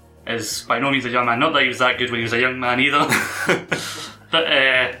Hogan is by no means a young man. Not that he was that good when he was a young man either. But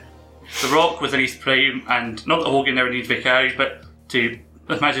The Rock was in his prime, and not that Hogan never needs to be carried, but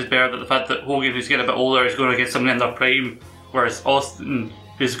this match is better than the fact that Hogan, who's getting a bit older, is going against someone in their prime, whereas Austin,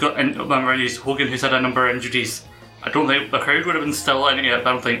 who's got Hogan, who's had a number of injuries. I don't think the crowd would have been still in it, but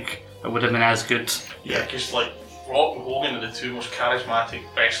I don't think it would have been as good. Yeah, because like Rock and Hogan are the two most charismatic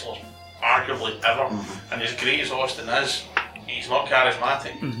wrestlers, arguably ever. And as great as Austin is, he's not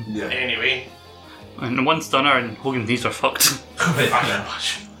charismatic. Yeah. Anyway. And one stunner, and Hogan's knees are fucked.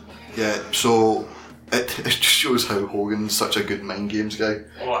 Yeah, so it just shows how Hogan's such a good mind games guy.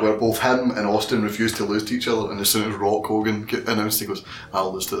 Where both him and Austin refuse to lose to each other, and as soon as Rock Hogan announced, he goes,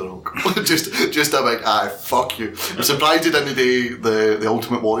 "I'll lose to the Rock." just a big, fuck you. I'm surprised he didn't do the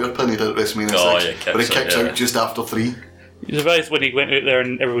Ultimate Warrior pin he did at WrestleMania 6, but he kicks out just after 3. You're surprised when he went out there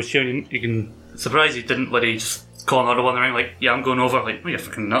and everyone was cheering. You can surprised he didn't let he just call another one in the ring like, "Yeah, I'm going over." Like, "Oh, you're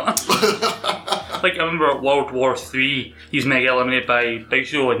fucking nut." Like, I remember at World War III, he was mega eliminated by Big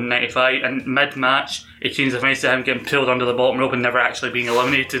Show in '95, and mid-match, it changed the finish to him getting pulled under the bottom rope and never actually being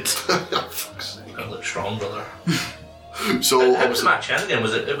eliminated. I look strong, brother. So how was the match end again?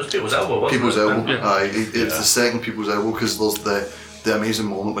 Was it was People's Elbow, wasn't People's it? Elbow. Aye, it's the second People's Elbow, because there's the amazing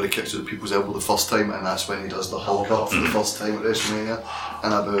moment where he kicks out the People's Elbow the first time, and that's when he does the Hulk up for the first time at WrestleMania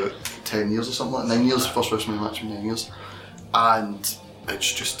in about 10 years or something like that. 9 years, first WrestleMania match in 9 years. And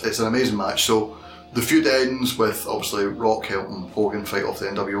it's an amazing match. So the feud ends with obviously Rock helping Hogan fight off the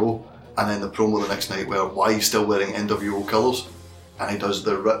NWO, and then the promo the next night where why he's still wearing NWO colours, and he does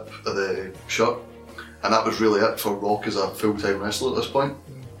the rip of the shirt, and that was really it for Rock as a full-time wrestler at this point.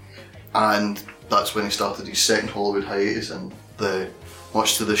 And that's when he started his second Hollywood hiatus, and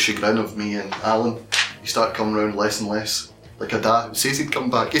much to the chagrin of me and Alan, he started coming around less and less. Like a dad who says he'd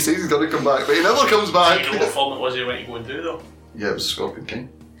come back, he says he's going to come back, but he never comes back. Do you know what film it was he went to go and do though? Yeah, it was Scorpion King.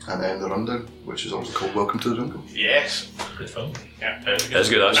 And then The Rundown, which is also called Welcome to the Jungle. Yes. Good film. Yeah, It's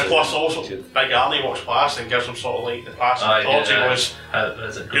good, actually. And plus also, Big Arnie walks past and gives him sort of like the pass. Aye, Thought he yeah. was,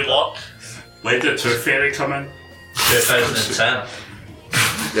 good luck. When did Tooth Fairy come in? 2010.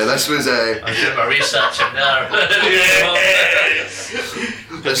 Yeah, this was I'm doing my research in there.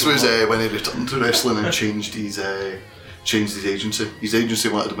 this was when he returned to wrestling and changed his agency. His agency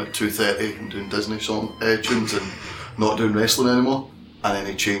wanted him at 2:30 and doing Disney tunes and not doing wrestling anymore. And then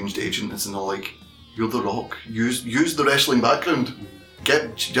he changed agents and they're like, "You're The Rock. Use the wrestling background.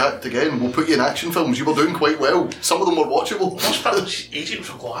 Get jacked again. We'll put you in action films. You were doing quite well. Some of them were watchable." His agent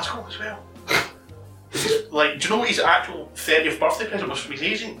from Glasgow as well. Like, do you know what his actual 30th birthday present was from his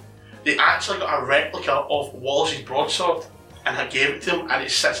agent? They actually got a replica of Wallace's broadsword and I gave it to him, and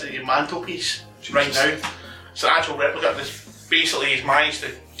it sits at your mantelpiece right now. It's an actual replica. This basically he's managed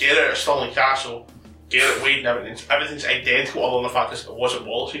to get it out of Stirling Castle, get it weighed and everything. Everything's identical other than the fact that it wasn't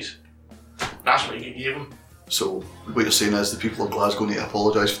Wallace's. That's what he gave him. So what you're saying is the people of Glasgow need to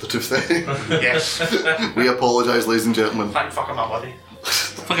apologise for the tooth fairy. Yes. We apologise, ladies and gentlemen. Thank fucking my buddy.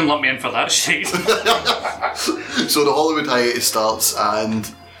 Fucking lump me in for that shit. So the Hollywood hiatus starts,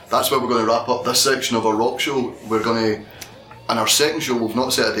 and that's where we're going to wrap up this section of our Rock show. We're going to, and our second show, we've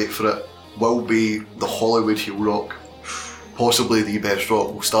not set a date for it, will be the Hollywood heel Rock. Possibly the best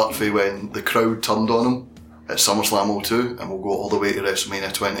Rock. We'll start from when the crowd turned on him at SummerSlam 02, and we'll go all the way to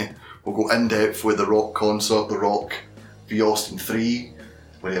WrestleMania 20. We'll go in depth with the Rock concert, the Rock v Austin 3,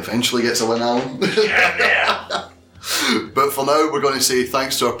 where he eventually gets a win, Alan. Yeah. But for now, we're going to say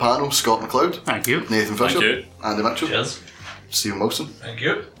thanks to our panel: Scott McLeod, thank you, Nathan Fisher, Thank you. Andy Mitchell, Cheers. Stephen Wilson, Thank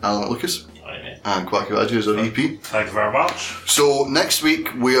you. Alan Lucas, Right, and Quacky Wadji as our EP. Thank you very much. So next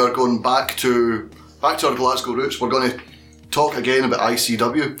week we are going back to our Glasgow roots. We're going to talk again about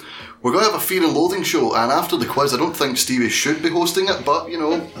ICW. We're going to have a Fear and Loathing show, and after the quiz, I don't think Stevie should be hosting it, but you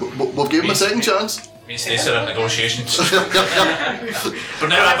know, we'll give him a second chance. Me and Stacey are in negotiations. But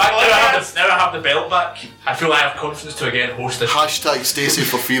now I have the belt back. I feel I have confidence to again host this. Hashtag Stacey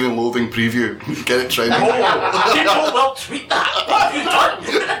for Fear and Loathing preview. Get it trending. People will tweet that. What have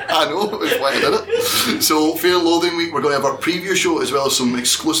you done? I know, it's why I did it. So, Fear and Loathing Week, we're going to have our preview show as well as some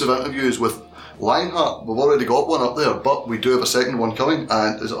exclusive interviews with Lionheart. We've already got one up there, but we do have a second one coming,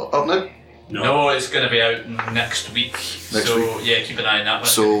 and is it up now? No, it's going to be out next week. Yeah, keep an eye on that one.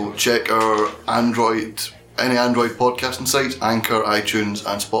 So check our any Android podcasting sites, Anchor, iTunes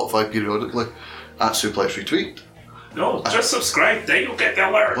and Spotify periodically at Suplex Retweet. No, just subscribe, then you'll get the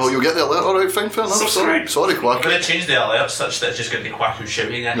alerts. Oh, you'll get the alert? Alright, fine, fair enough. Subscribe. Sorry, I'm Quack. going to change the alerts such that it's just going to be Quacko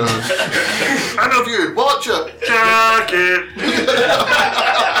shouting at you. Interview, watch it! Check it!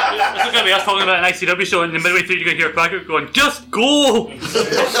 It's not going to be us talking about an ICW show, and the midway through you're going to hear Quacker going, just go!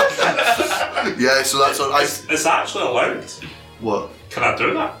 Yeah, so that's our... It's actually allowed. What? Can I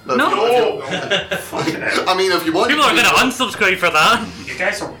do that? No! Fucking hell. I mean, if you want... People are going to unsubscribe for that. You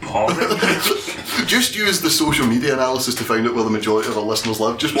guys are boring. Just use the social media analysis to find out where the majority of our listeners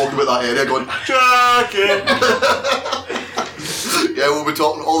live. Just walk about that area going, Jack it! Yeah, we'll be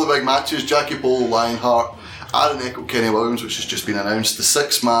talking all the big matches. Jackie Pole, Lionheart, Aaron Echo, Kenny Williams, which has just been announced. The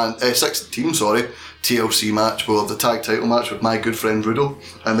six-team TLC match. We'll have the tag title match with my good friend Rudo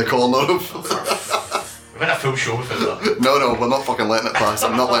in the corner of... We're in a full show without that. No, we're not fucking letting it pass.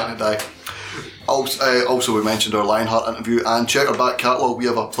 I'm not letting it die. Also, we mentioned our Lionheart interview, and check our back catalogue. We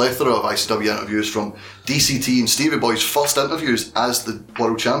have a plethora of ICW interviews from DCT and Stevie Boy's first interviews as the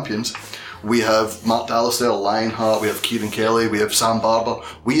World Champions. We have Mark Dallasdale, Lionheart, we have Kieran Kelly, we have Sam Barber,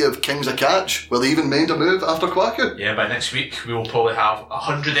 we have Kings of Catch, where they even made a move after Quacko. Yeah, by next week we will probably have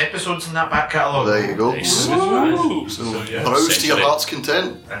 100 episodes in that back catalogue. There you go. Nice. So browse to your heart's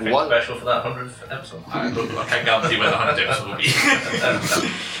content. Anything special for that 100th episode? I can't guarantee when the 100th episode will be.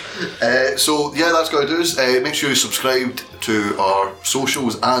 So yeah, that's what it is. Make sure you subscribe to our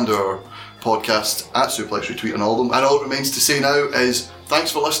socials and our podcast at Suplex Retweet and all of them. And all it remains to say now is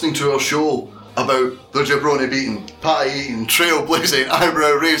thanks for listening to our show about the jabroni beating, pie eating, trailblazing,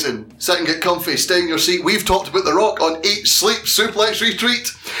 eyebrow raising, sit and get comfy, stay in your seat. We've talked about The Rock on Eat, Sleep, Suplex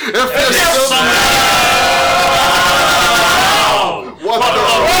Retweet. What The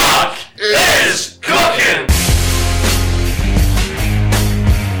Rock is cooking!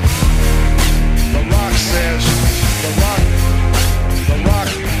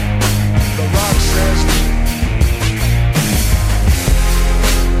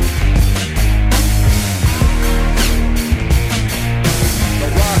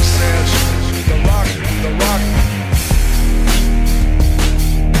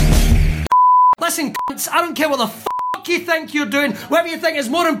 Listen, cunts, I don't care what the fuck you think you're doing, whatever you think is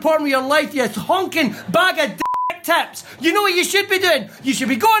more important with your life, you honking bag of dick tips. You know what you should be doing? You should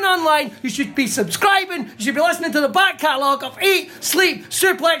be going online, you should be subscribing, you should be listening to the back catalogue of Eat, Sleep,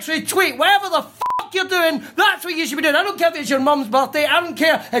 Suplex, Retweet, whatever the fuck you're doing, that's what you should be doing. I don't care if it's your mum's birthday, I don't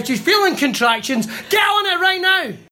care if she's feeling contractions, get on it right now.